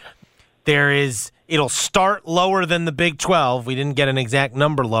which it'll start lower than the Big 12. We didn't get an exact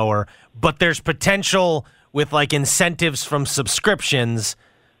number lower, but there's potential with like incentives from subscriptions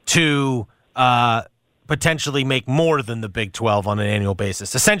to potentially make more than the Big 12 on an annual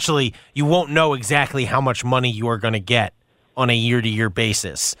basis. Essentially, you won't know exactly how much money you are going to get on a year-to-year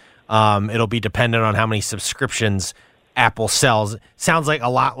basis. It'll be dependent on how many subscriptions Apple sells. Sounds like a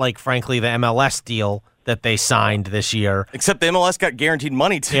lot like, frankly, the MLS deal that they signed this year. Except the MLS got guaranteed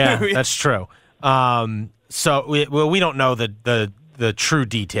money too. Yeah, that's true. So we don't know the true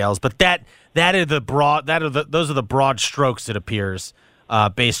details, but those are the broad strokes, it appears,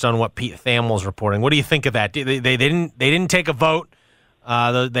 based on what Pete Thamel's reporting. What do you think of that? They didn't take a vote.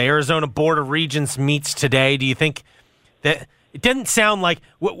 The Arizona Board of Regents meets today. Do you think that it didn't sound like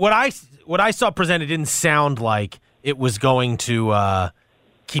what I saw presented didn't sound like it was going to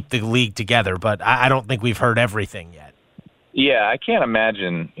keep the league together, but I don't think we've heard everything yet. Yeah, I can't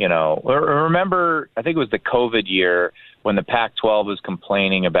imagine, remember, I think it was the COVID year when the Pac-12 was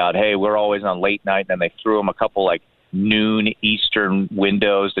complaining about, hey, we're always on late night, and then they threw them a couple like noon Eastern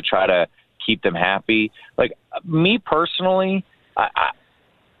windows to try to keep them happy. Like me personally,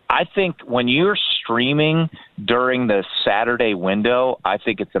 I think when you're streaming during the Saturday window, I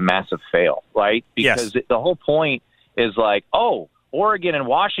think it's a massive fail, right? Because the whole point is like, oh, Oregon and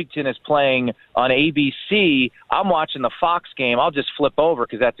Washington is playing on ABC. I'm watching the Fox game. I'll just flip over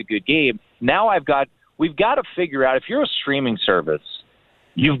because that's a good game. Now we've got to figure out, if you're a streaming service,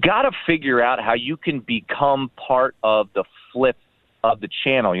 you've got to figure out how you can become part of the flip of the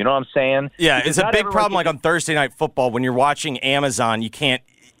channel. You know what I'm saying? Yeah, because it's a big problem like on Thursday Night Football when you're watching Amazon. You can't,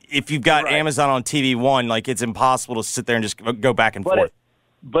 if you've got Amazon on TV One, like it's impossible to sit there and just go back and forth.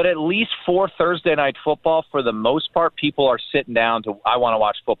 But at least for Thursday Night Football, for the most part, people are sitting down to, I want to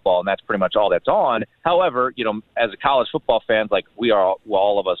watch football, and that's pretty much all that's on. However, as a college football fan, like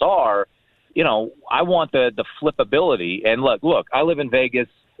all of us are, I want the flippability. And look, I live in Vegas.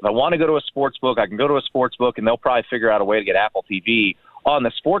 If I want to go to a sports book, I can go to a sports book, and they'll probably figure out a way to get Apple TV on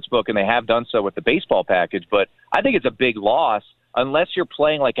the sports book, and they have done so with the baseball package. But I think it's a big loss unless you're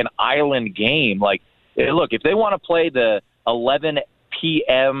playing like an island game. Like, look, if they want to play the 11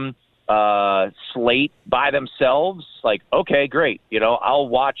 p.m. slate by themselves, like, okay, great. I'll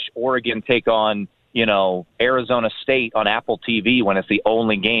watch Oregon take on, Arizona State on Apple TV when it's the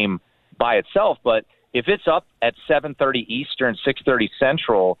only game by itself. But if it's up at 7:30 Eastern, 6:30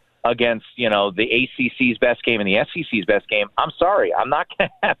 Central against, the ACC's best game and the SEC's best game, I'm sorry, I'm not going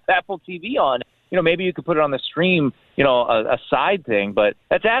to have Apple TV on. Maybe you could put it on the stream, a side thing, but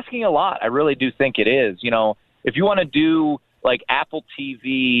that's asking a lot. I really do think it is. If you want to do like Apple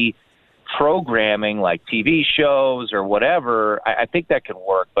TV programming, like TV shows or whatever, I think that could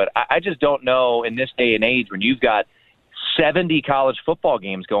work. But I just don't know in this day and age when you've got 70 college football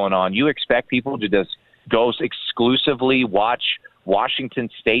games going on, you expect people to just go exclusively watch Washington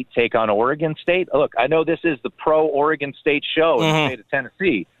State take on Oregon State? Look, I know this is the pro-Oregon State show in the state of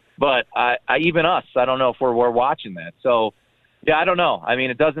Tennessee, but even us, I don't know if we're watching that. So, yeah, I don't know. I mean,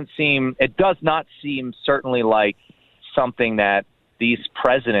 it does not seem certainly like something that these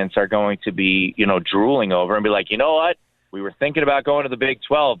presidents are going to be, drooling over and be like, you know what? We were thinking about going to the Big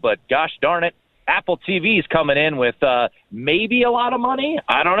 12, but gosh darn it, Apple TV is coming in with maybe a lot of money.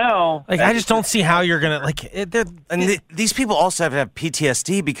 I don't know. Like, I just don't see how you're gonna these people also have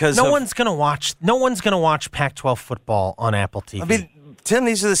PTSD because no one's gonna watch Pac-12 football on Apple TV. I mean, Tim,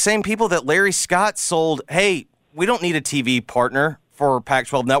 these are the same people that Larry Scott sold. Hey, we don't need a TV partner for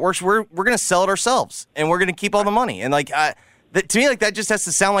Pac-12 networks. We're going to sell it ourselves, and we're going to keep all the money. And to me, that just has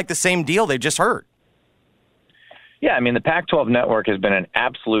to sound like the same deal they've just heard. Yeah, I mean, the Pac-12 network has been an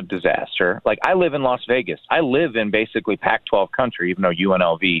absolute disaster. Like, I live in Las Vegas. I live in basically Pac-12 country, even though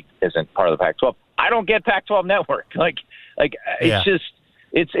UNLV isn't part of the Pac-12. I don't get Pac-12 network. It's just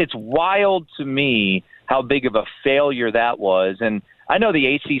it's wild to me how big of a failure that was. And I know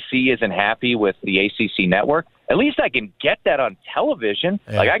the ACC isn't happy with the ACC network. At least I can get that on television.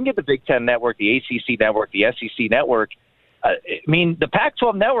 Yeah. Like, I can get the Big Ten network, the ACC network, the SEC network. I mean, the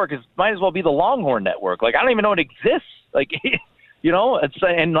Pac-12 network might as well be the Longhorn network. Like, I don't even know it exists. Like,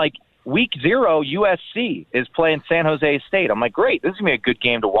 and like week 0, USC is playing San Jose State. I'm like, great, this is going to be a good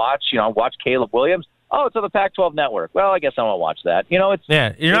game to watch. Watch Caleb Williams. Oh, it's on the Pac-12 network. Well, I guess I won't watch that.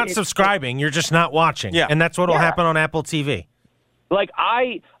 You're not subscribing. You're just not watching. Yeah. And that's what will happen on Apple TV. Like,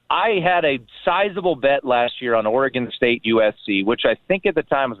 I had a sizable bet last year on Oregon State USC, which I think at the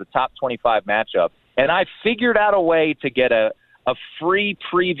time was a top 25 matchup. And I figured out a way to get a free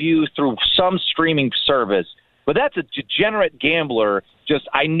preview through some streaming service. But that's a degenerate gambler.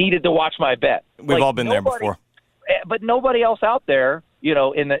 I needed to watch my bet. We've all been there before. But nobody else out there,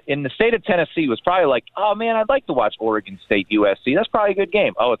 in the state of Tennessee was probably like, oh, man, I'd like to watch Oregon State USC. That's probably a good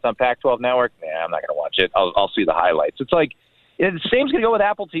game. Oh, it's on Pac-12 Network? Nah, I'm not going to watch it. I'll see the highlights. It's like, the same's going to go with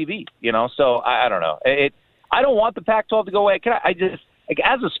Apple TV, So I don't know. I don't want the Pac-12 to go away.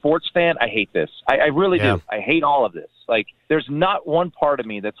 As a sports fan, I hate this. I really do. I hate all of this. Like, there's not one part of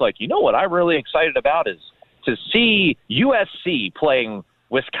me that's like, what I'm really excited about is to see USC playing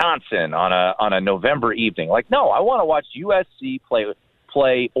Wisconsin on a November evening. Like, no, I want to watch USC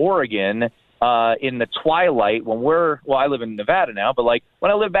play Oregon in the twilight when I live in Nevada now, but like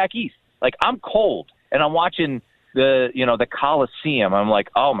when I live back east, like I'm cold and I'm watching the Coliseum. I'm like,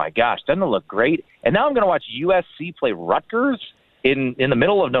 oh my gosh, doesn't it look great? And now I'm going to watch USC play Rutgers in the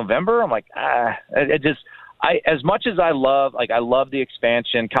middle of November. I'm like, as much as I love the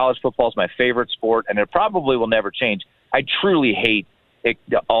expansion, college football is my favorite sport, and it probably will never change. I truly hate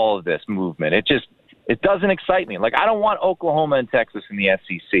all of this movement. It doesn't excite me. Like, I don't want Oklahoma and Texas in the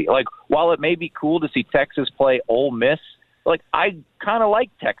SEC. Like, while it may be cool to see Texas play Ole Miss, like, I kind of like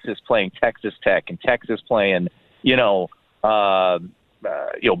Texas playing Texas Tech and Texas playing,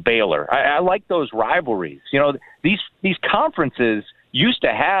 Baylor. I like those rivalries. These conferences used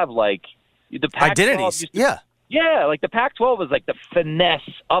to have like the Pac-12 identities. Yeah, like the Pac-12 was like the finesse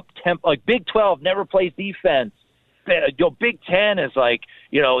up-tempo. Like Big 12 never plays defense. Big 10 is like,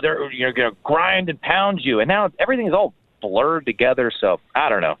 you're going to grind and pound you. And now everything's all blurred together. So I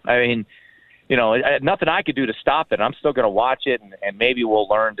don't know. I mean, nothing I could do to stop it. I'm still going to watch it, and maybe we'll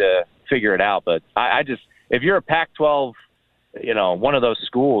learn to figure it out. But I just, if you're a Pac-12, one of those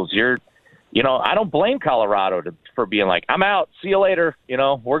schools, I don't blame Colorado for being like, I'm out. See you later.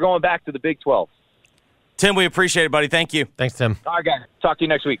 We're going back to the Big 12. Tim, we appreciate it, buddy. Thank you. Thanks, Tim. All right, guys. Talk to you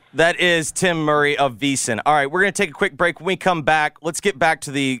next week. That is Tim Murray of VEASAN. All right, we're going to take a quick break. When we come back, let's get back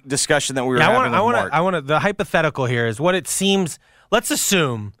to the discussion that we were having with Mark. The hypothetical here is what it seems. Let's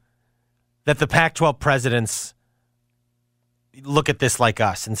assume that the Pac-12 presidents look at this like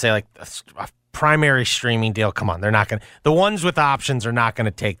us and say, like, a primary streaming deal, come on, they're not going to. The ones with options are not going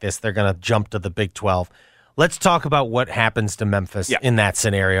to take this. They're going to jump to the Big 12. Let's talk about what happens to Memphis in that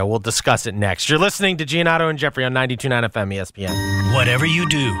scenario. We'll discuss it next. You're listening to Giannato and Jeffrey on 92.9 FM ESPN. Whatever you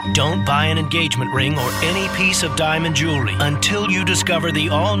do, don't buy an engagement ring or any piece of diamond jewelry until you discover the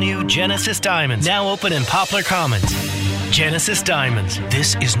all-new Genesis Diamonds, now open in Poplar Commons. Genesis Diamonds.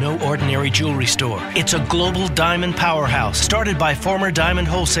 This is no ordinary jewelry store. It's a global diamond powerhouse started by former diamond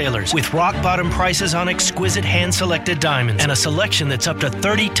wholesalers with rock-bottom prices on exquisite hand-selected diamonds and a selection that's up to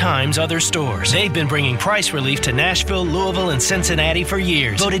 30 times other stores. They've been bringing price relief to Nashville, Louisville, and Cincinnati for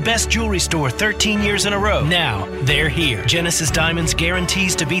years. Voted best jewelry store 13 years in a row. Now, they're here. Genesis Diamonds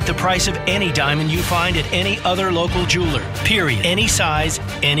guarantees to beat the price of any diamond you find at any other local jeweler. Period. Any size,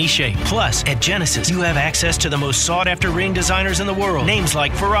 any shape. Plus, at Genesis, you have access to the most sought-after ring designers in the world. Names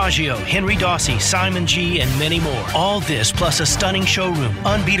like Ferragio, Henry Dawsey, Simon G, and many more. All this plus a stunning showroom,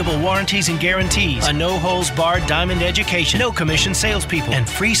 unbeatable warranties and guarantees, a no-holds-barred diamond education, no commission salespeople, and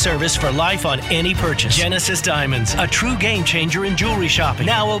free service for life on any purchase. Genesis Diamonds, a true game changer in jewelry shopping.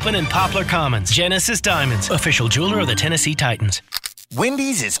 Now open in Poplar Commons. Genesis Diamonds, official jeweler of the Tennessee Titans.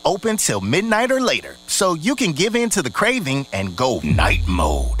 Wendy's is open till midnight or later, so you can give in to the craving and go night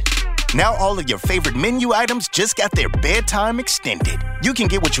mode. Now all of your favorite menu items just got their bedtime extended. You can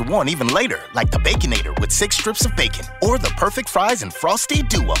get what you want even later, like the Baconator with 6 strips of bacon, or the perfect fries and Frosty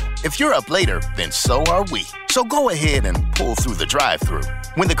Duo. If you're up later, then so are we. So go ahead and pull through the drive-thru.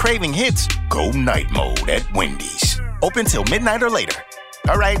 When the craving hits, go night mode at Wendy's. Open till midnight or later.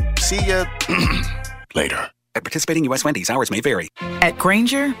 All right, see ya later. At participating U.S. Wendy's, hours may vary. At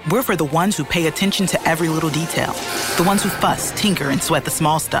Grainger, we're for the ones who pay attention to every little detail. The ones who fuss, tinker, and sweat the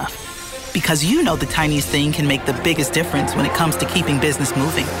small stuff. Because you know the tiniest thing can make the biggest difference when it comes to keeping business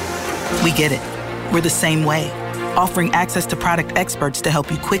moving. We get it. We're the same way, offering access to product experts to help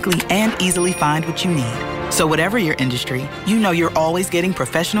you quickly and easily find what you need. So whatever your industry, you know you're always getting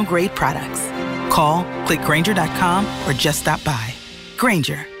professional-grade products. Call, click Grainger.com, or just stop by.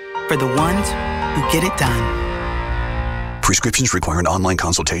 Grainger, for the ones who get it done. Prescriptions require an online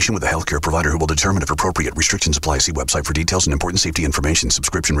consultation with a healthcare provider who will determine if appropriate. Restrictions apply. See website for details and important safety information.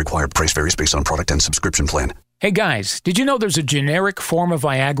 Subscription required. Price varies based on product and subscription plan. Hey guys, did you know there's a generic form of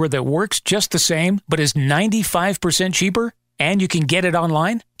Viagra that works just the same, but is 95% cheaper? And you can get it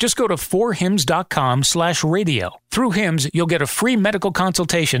online? Just go to 4hims.com/radio. Through Hims, you'll get a free medical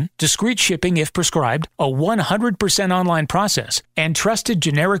consultation, discreet shipping if prescribed, a 100% online process, and trusted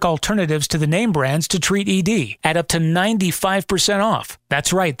generic alternatives to the name brands to treat ED at up to 95% off.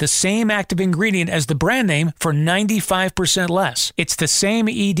 That's right, the same active ingredient as the brand name for 95% less. It's the same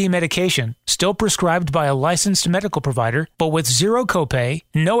ED medication, still prescribed by a licensed medical provider, but with zero copay,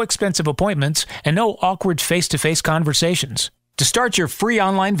 no expensive appointments, and no awkward face-to-face conversations. To start your free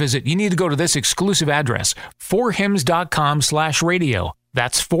online visit, you need to go to this exclusive address, 4hims.com/radio.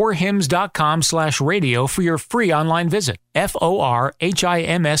 That's forhims.com/radio for your free online visit.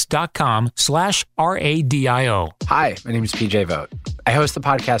 forhims.com/radio. Hi, my name is PJ Vogt. I host the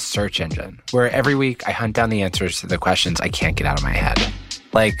podcast Search Engine, where every week I hunt down the answers to the questions I can't get out of my head.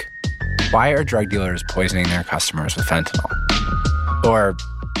 Like, why are drug dealers poisoning their customers with fentanyl? Or,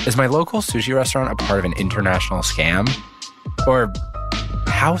 is my local sushi restaurant a part of an international scam? Or,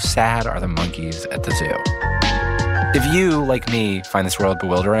 how sad are the monkeys at the zoo? If you, like me, find this world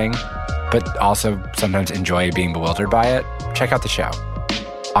bewildering, but also sometimes enjoy being bewildered by it, check out the show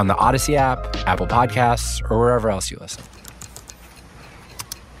on the Odyssey app, Apple Podcasts, or wherever else you listen.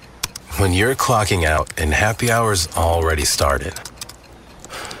 When you're clocking out and happy hour's already started.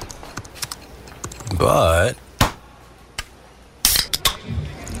 But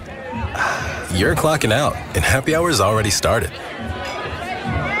you're clocking out and happy hour's already started.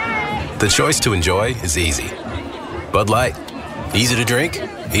 The choice to enjoy is easy. Bud Light. Easy to drink,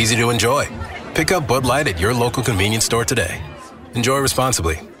 easy to enjoy. Pick up Bud Light at your local convenience store today. Enjoy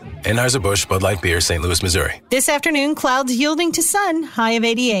responsibly. Anheuser-Busch Bud Light Beer, St. Louis, Missouri. This afternoon, clouds yielding to sun, high of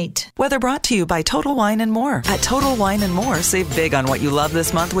 88. Weather brought to you by Total Wine & More. At Total Wine & More, save big on what you love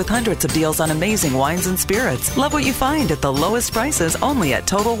this month with hundreds of deals on amazing wines and spirits. Love what you find at the lowest prices only at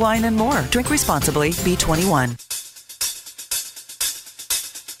Total Wine & More. Drink responsibly. B21.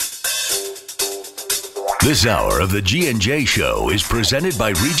 This hour of the G&J Show is presented by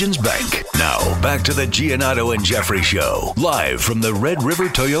Regions Bank. Now, back to the Giannato and Jeffrey Show, live from the Red River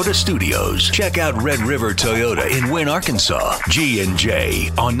Toyota Studios. Check out Red River Toyota in Wynn, Arkansas.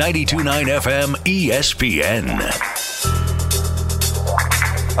 G&J on 92.9 FM ESPN.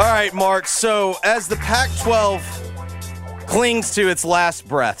 All right, Mark, so as the Pac-12 clings to its last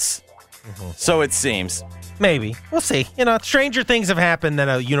breaths, so it seems. Maybe. We'll see. You know, stranger things have happened than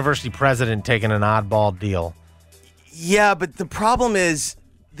a university president taking an oddball deal. Yeah, but the problem is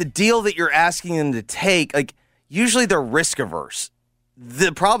the deal that you're asking them to take, like, usually they're risk averse.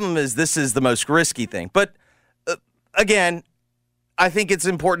 The problem is this is the most risky thing. But, again, I think it's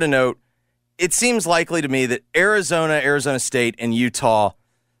important to note, it seems likely to me that Arizona, Arizona State, and Utah,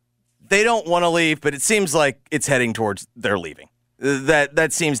 they don't want to leave, but it seems like it's heading towards they're leaving.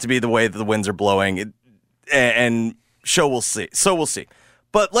 That seems to be the way that the winds are blowing. And we'll see. So we'll see.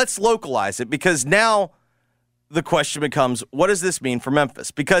 But let's localize it, because now the question becomes, what does this mean for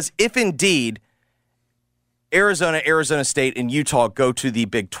Memphis? Because if indeed Arizona, Arizona State, and Utah go to the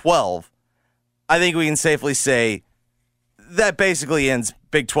Big 12, I think we can safely say that basically ends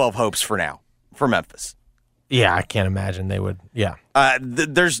Big 12 hopes for now for Memphis. Yeah, I can't imagine they would. Yeah.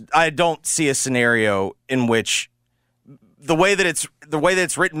 I don't see a scenario in which the way that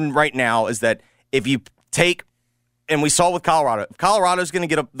it's written right now is that if you take, and we saw with Colorado, if Colorado's going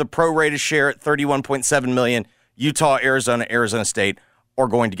to get the prorated share at $31.7 million, Utah, Arizona, Arizona State are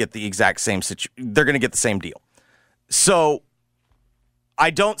going to get the exact same they're going to get the same deal. So I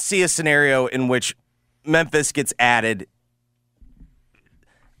don't see a scenario in which Memphis gets added.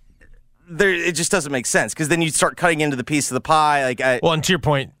 It just doesn't make sense, because then you start cutting into the piece of the pie. Well, and to your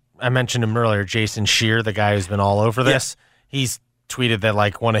point, I mentioned him earlier, Jason Scheer, the guy who's been all over this. Yeah. He's tweeted that,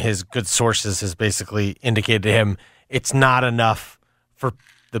 like, one of his good sources has basically indicated to him it's not enough for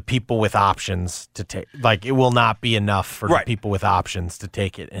the people with options to take. Like, it will not be enough for the people with options to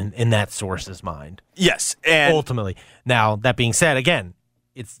take it in that source's mind. Yes. And ultimately. Now, that being said, again,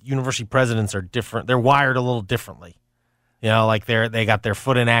 it's university presidents are different. They're wired a little differently. You know, like they got their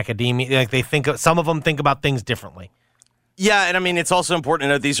foot in academia. Like some of them think about things differently. Yeah, and I mean, it's also important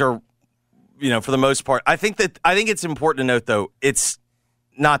to note these are, for the most part, I think it's important to note, though, it's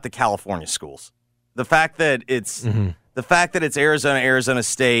not the California schools. The fact that it's Arizona, Arizona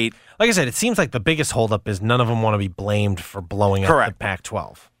State. Like I said, it seems like the biggest holdup is none of them want to be blamed for blowing up the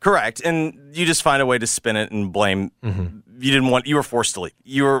Pac-12. Correct, and you just find a way to spin it and blame. You were forced to leave.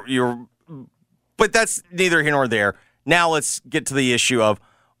 But that's neither here nor there. Now let's get to the issue of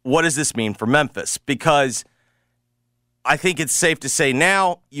what does this mean for Memphis? Because I think it's safe to say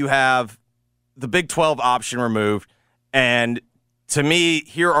now you have the Big 12 option removed, and to me,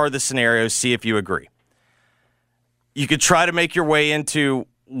 here are the scenarios. See if you agree. You could try to make your way into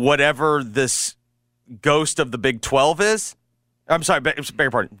whatever this ghost of the Big 12 is. I'm sorry, beg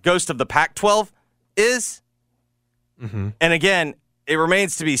your pardon. Ghost of the Pac-12 is. And again, it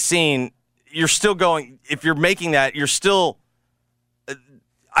remains to be seen. You're still going, if you're making that, you're still,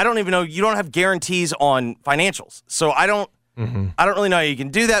 I don't even know, you don't have guarantees on financials. So I don't really know how you can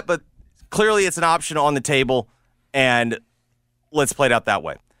do that, but clearly it's an option on the table, and let's play it out that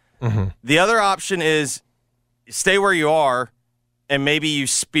way. The other option is stay where you are, and maybe you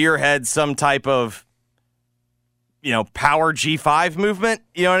spearhead some type of power G5 movement.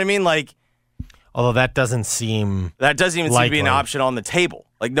 You know what I mean? Like, although that doesn't seem even seem to be an option on the table.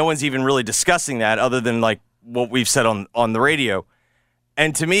 Like, no one's even really discussing that other than like what we've said on the radio.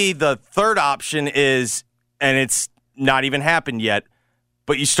 And to me, the third option is, and it's not even happened yet,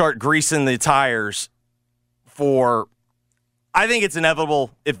 but you start greasing the tires for, I think it's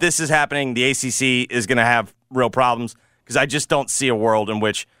inevitable. If this is happening, the ACC is going to have real problems because I just don't see a world in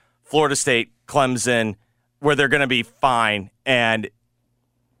which Florida State, Clemson, where they're going to be fine. And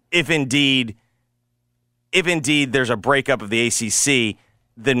if indeed there's a breakup of the ACC,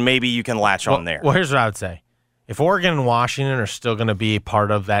 then maybe you can latch on there. Well, here's what I would say. If Oregon and Washington are still going to be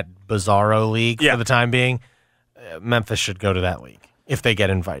part of that bizarro league for the time being, Memphis should go to that league if they get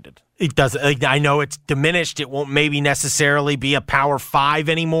invited. It does. I know it's diminished. It won't maybe necessarily be a Power 5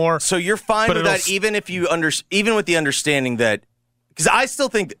 anymore. So you're fine with that, even if you even with the understanding that, because I still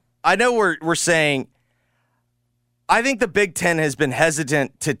think, I know we're saying, I think the Big Ten has been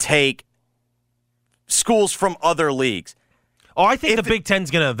hesitant to take schools from other leagues. Oh, I think the Big Ten's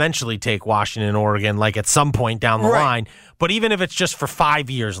going to eventually take Washington and Oregon, like at some point down the line. But even if it's just for 5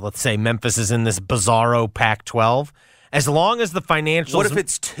 years, let's say Memphis is in this bizarro Pac-12, as long as the financials... What if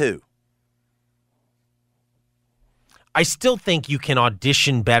it's 2? I still think you can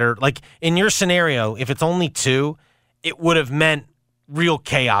audition better. Like, in your scenario, if it's only 2, it would have meant real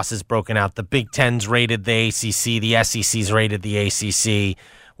chaos has broken out. The Big Ten's rated the ACC, the SEC's rated the ACC,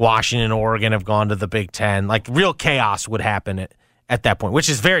 Washington and Oregon have gone to the Big Ten. Like, real chaos would happen at that point, which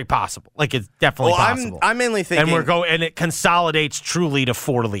is very possible. Like, it's definitely possible. I'm mainly thinking... And it consolidates truly to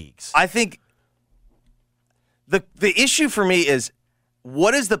 4 leagues. I think the issue for me is,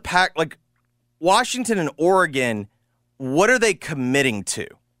 what is the pack... Like, Washington and Oregon, what are they committing to?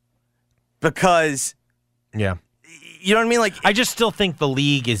 Because... Yeah. You know what I mean? Like, I just still think the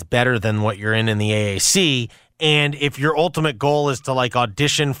league is better than what you're in the AAC. And if your ultimate goal is to like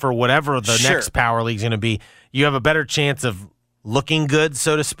audition for whatever the next power league is going to be, you have a better chance of looking good,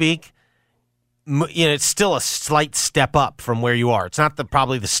 so to speak. It's still a slight step up from where you are. It's not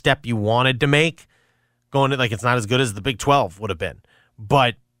probably the step you wanted to make. It's not as good as the Big 12 would have been,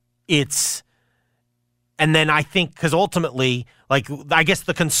 but it's. And then I think because ultimately, like, I guess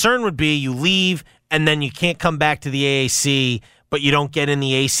the concern would be you leave and then you can't come back to the AAC, but you don't get in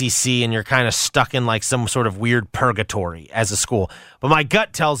the ACC and you're kind of stuck in like some sort of weird purgatory as a school. But my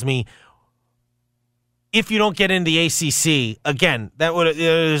gut tells me if you don't get into the ACC, again,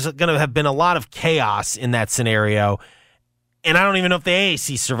 there's going to have been a lot of chaos in that scenario. And I don't even know if the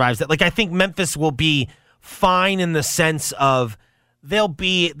AAC survives that. Like, I think Memphis will be fine in the sense of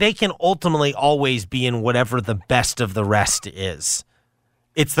they can ultimately always be in whatever the best of the rest is.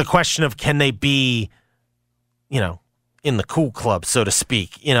 It's the question of can they be, in the cool club, so to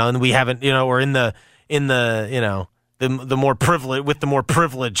speak, and we haven't, or in the more privileged, with the more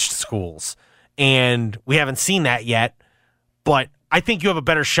privileged schools. And we haven't seen that yet, but I think you have a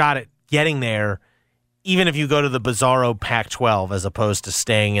better shot at getting there, even if you go to the bizarro Pac-12 as opposed to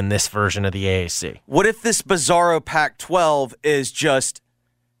staying in this version of the AAC. What if this bizarro Pac-12 is just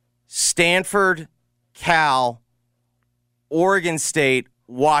Stanford, Cal, Oregon State,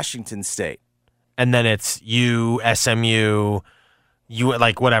 Washington State? And then it's SMU,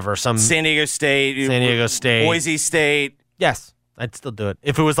 whatever, some San Diego State, Boise State. Yes, I'd still do it.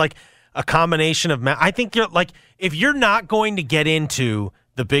 If it was like a combination of, I think if you're not going to get into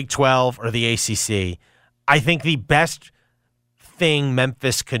the Big 12 or the ACC, I think the best thing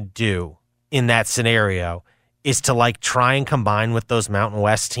Memphis could do in that scenario is to try and combine with those Mountain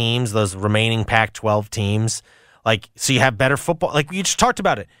West teams, those remaining Pac-12 teams, so you have better football. Like you just talked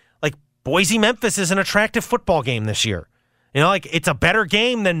about it. Boise Memphis is an attractive football game this year. It's a better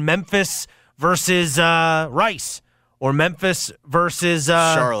game than Memphis versus Rice or Memphis versus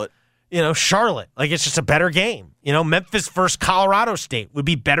Charlotte. Charlotte. It's just a better game. Memphis versus Colorado State would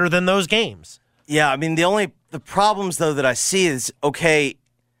be better than those games. Yeah, I mean the problems though that I see is, okay,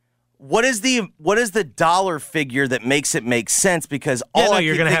 what is the dollar figure that makes it make sense? Because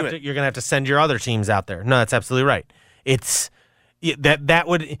you're gonna have to send your other teams out there. No, that's absolutely right. It's that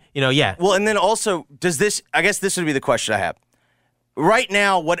would Well, and then also, I guess this would be the question I have. Right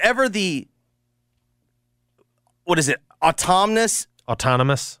now, what is it? Autonomous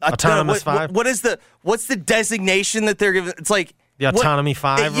 5? What's the designation that they're giving? It's like the Autonomy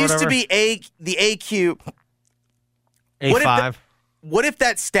 5 It used to be the AQ. A5. What if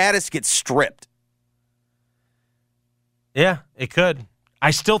that status gets stripped? Yeah, it could. I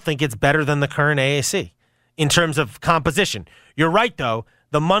still think it's better than the current AAC in terms of composition. You're right, though.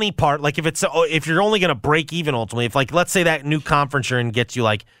 The money part, if you're only going to break even ultimately, if let's say that new conference you're in gets you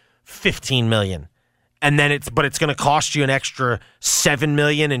 $15 million, and then it's going to cost you an extra $7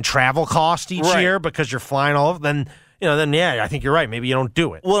 million in travel cost each year because you're flying all of then I think you're right. Maybe you don't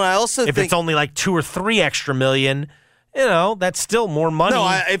do it. Well, I also if it's only like 2 or 3 extra million, that's still more money.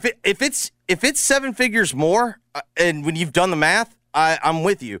 No, if it's 7 figures more, and when you've done the math, I'm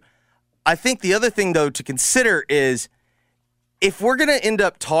with you. I think the other thing though to consider is if we're going to end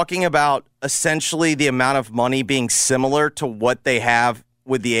up talking about essentially the amount of money being similar to what they have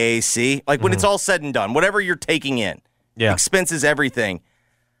with the AAC, like when it's all said and done, whatever you're taking in, expenses, everything,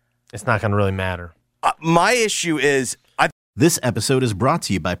 it's not going to really matter. My issue is... This episode is brought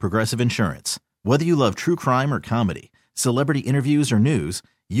to you by Progressive Insurance. Whether you love true crime or comedy, celebrity interviews or news,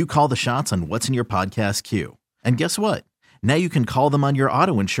 you call the shots on what's in your podcast queue. And guess what? Now you can call them on your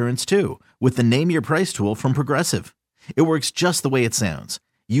auto insurance too with the Name Your Price tool from Progressive. It works just the way it sounds.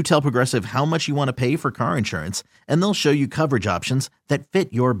 You tell Progressive how much you want to pay for car insurance, and they'll show you coverage options that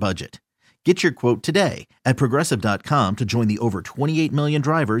fit your budget. Get your quote today at Progressive.com to join the over 28 million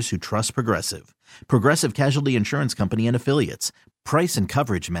drivers who trust Progressive. Progressive Casualty Insurance Company and Affiliates. Price and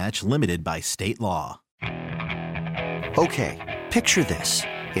coverage match limited by state law. Okay, picture this.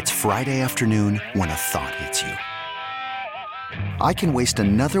 It's Friday afternoon when a thought hits you. I can waste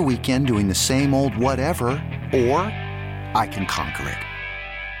another weekend doing the same old whatever, or I can conquer it.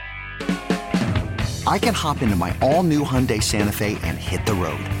 I can hop into my all-new Hyundai Santa Fe and hit the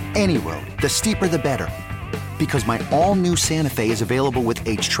road. Any road. The steeper, the better. Because my all-new Santa Fe is available with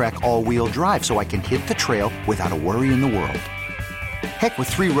H-Track all-wheel drive, so I can hit the trail without a worry in the world. Heck, with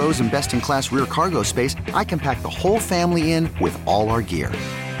 3 rows and best-in-class rear cargo space, I can pack the whole family in with all our gear.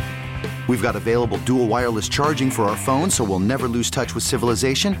 We've got available dual wireless charging for our phones, so we'll never lose touch with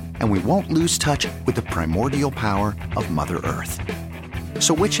civilization, and we won't lose touch with the primordial power of Mother Earth.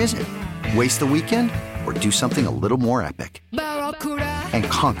 So which is it? Waste the weekend or do something a little more epic? And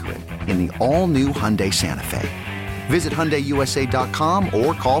conquer it in the all-new Hyundai Santa Fe. Visit HyundaiUSA.com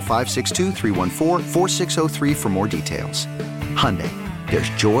or call 562-314-4603 for more details. Hyundai, there's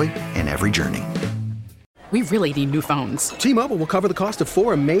joy in every journey. We really need new phones. T-Mobile will cover the cost of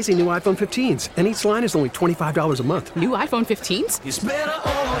 4 amazing new iPhone 15s, and each line is only $25 a month. New iPhone 15s? It's better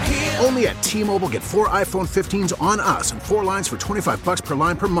over here. Only at T-Mobile, get 4 iPhone 15s on us and 4 lines for $25 per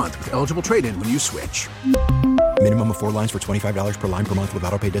line per month with eligible trade-in when you switch. Minimum of 4 lines for $25 per line per month with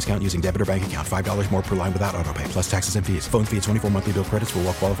autopay discount using debit or bank account. $5 more per line without autopay, plus taxes and fees. Phone fee at 24 monthly bill credits for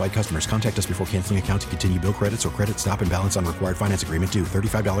well-qualified customers. Contact us before canceling account to continue bill credits or credit stop and balance on required finance agreement due.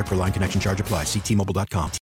 $35 per line connection charge applies. See T-Mobile.com.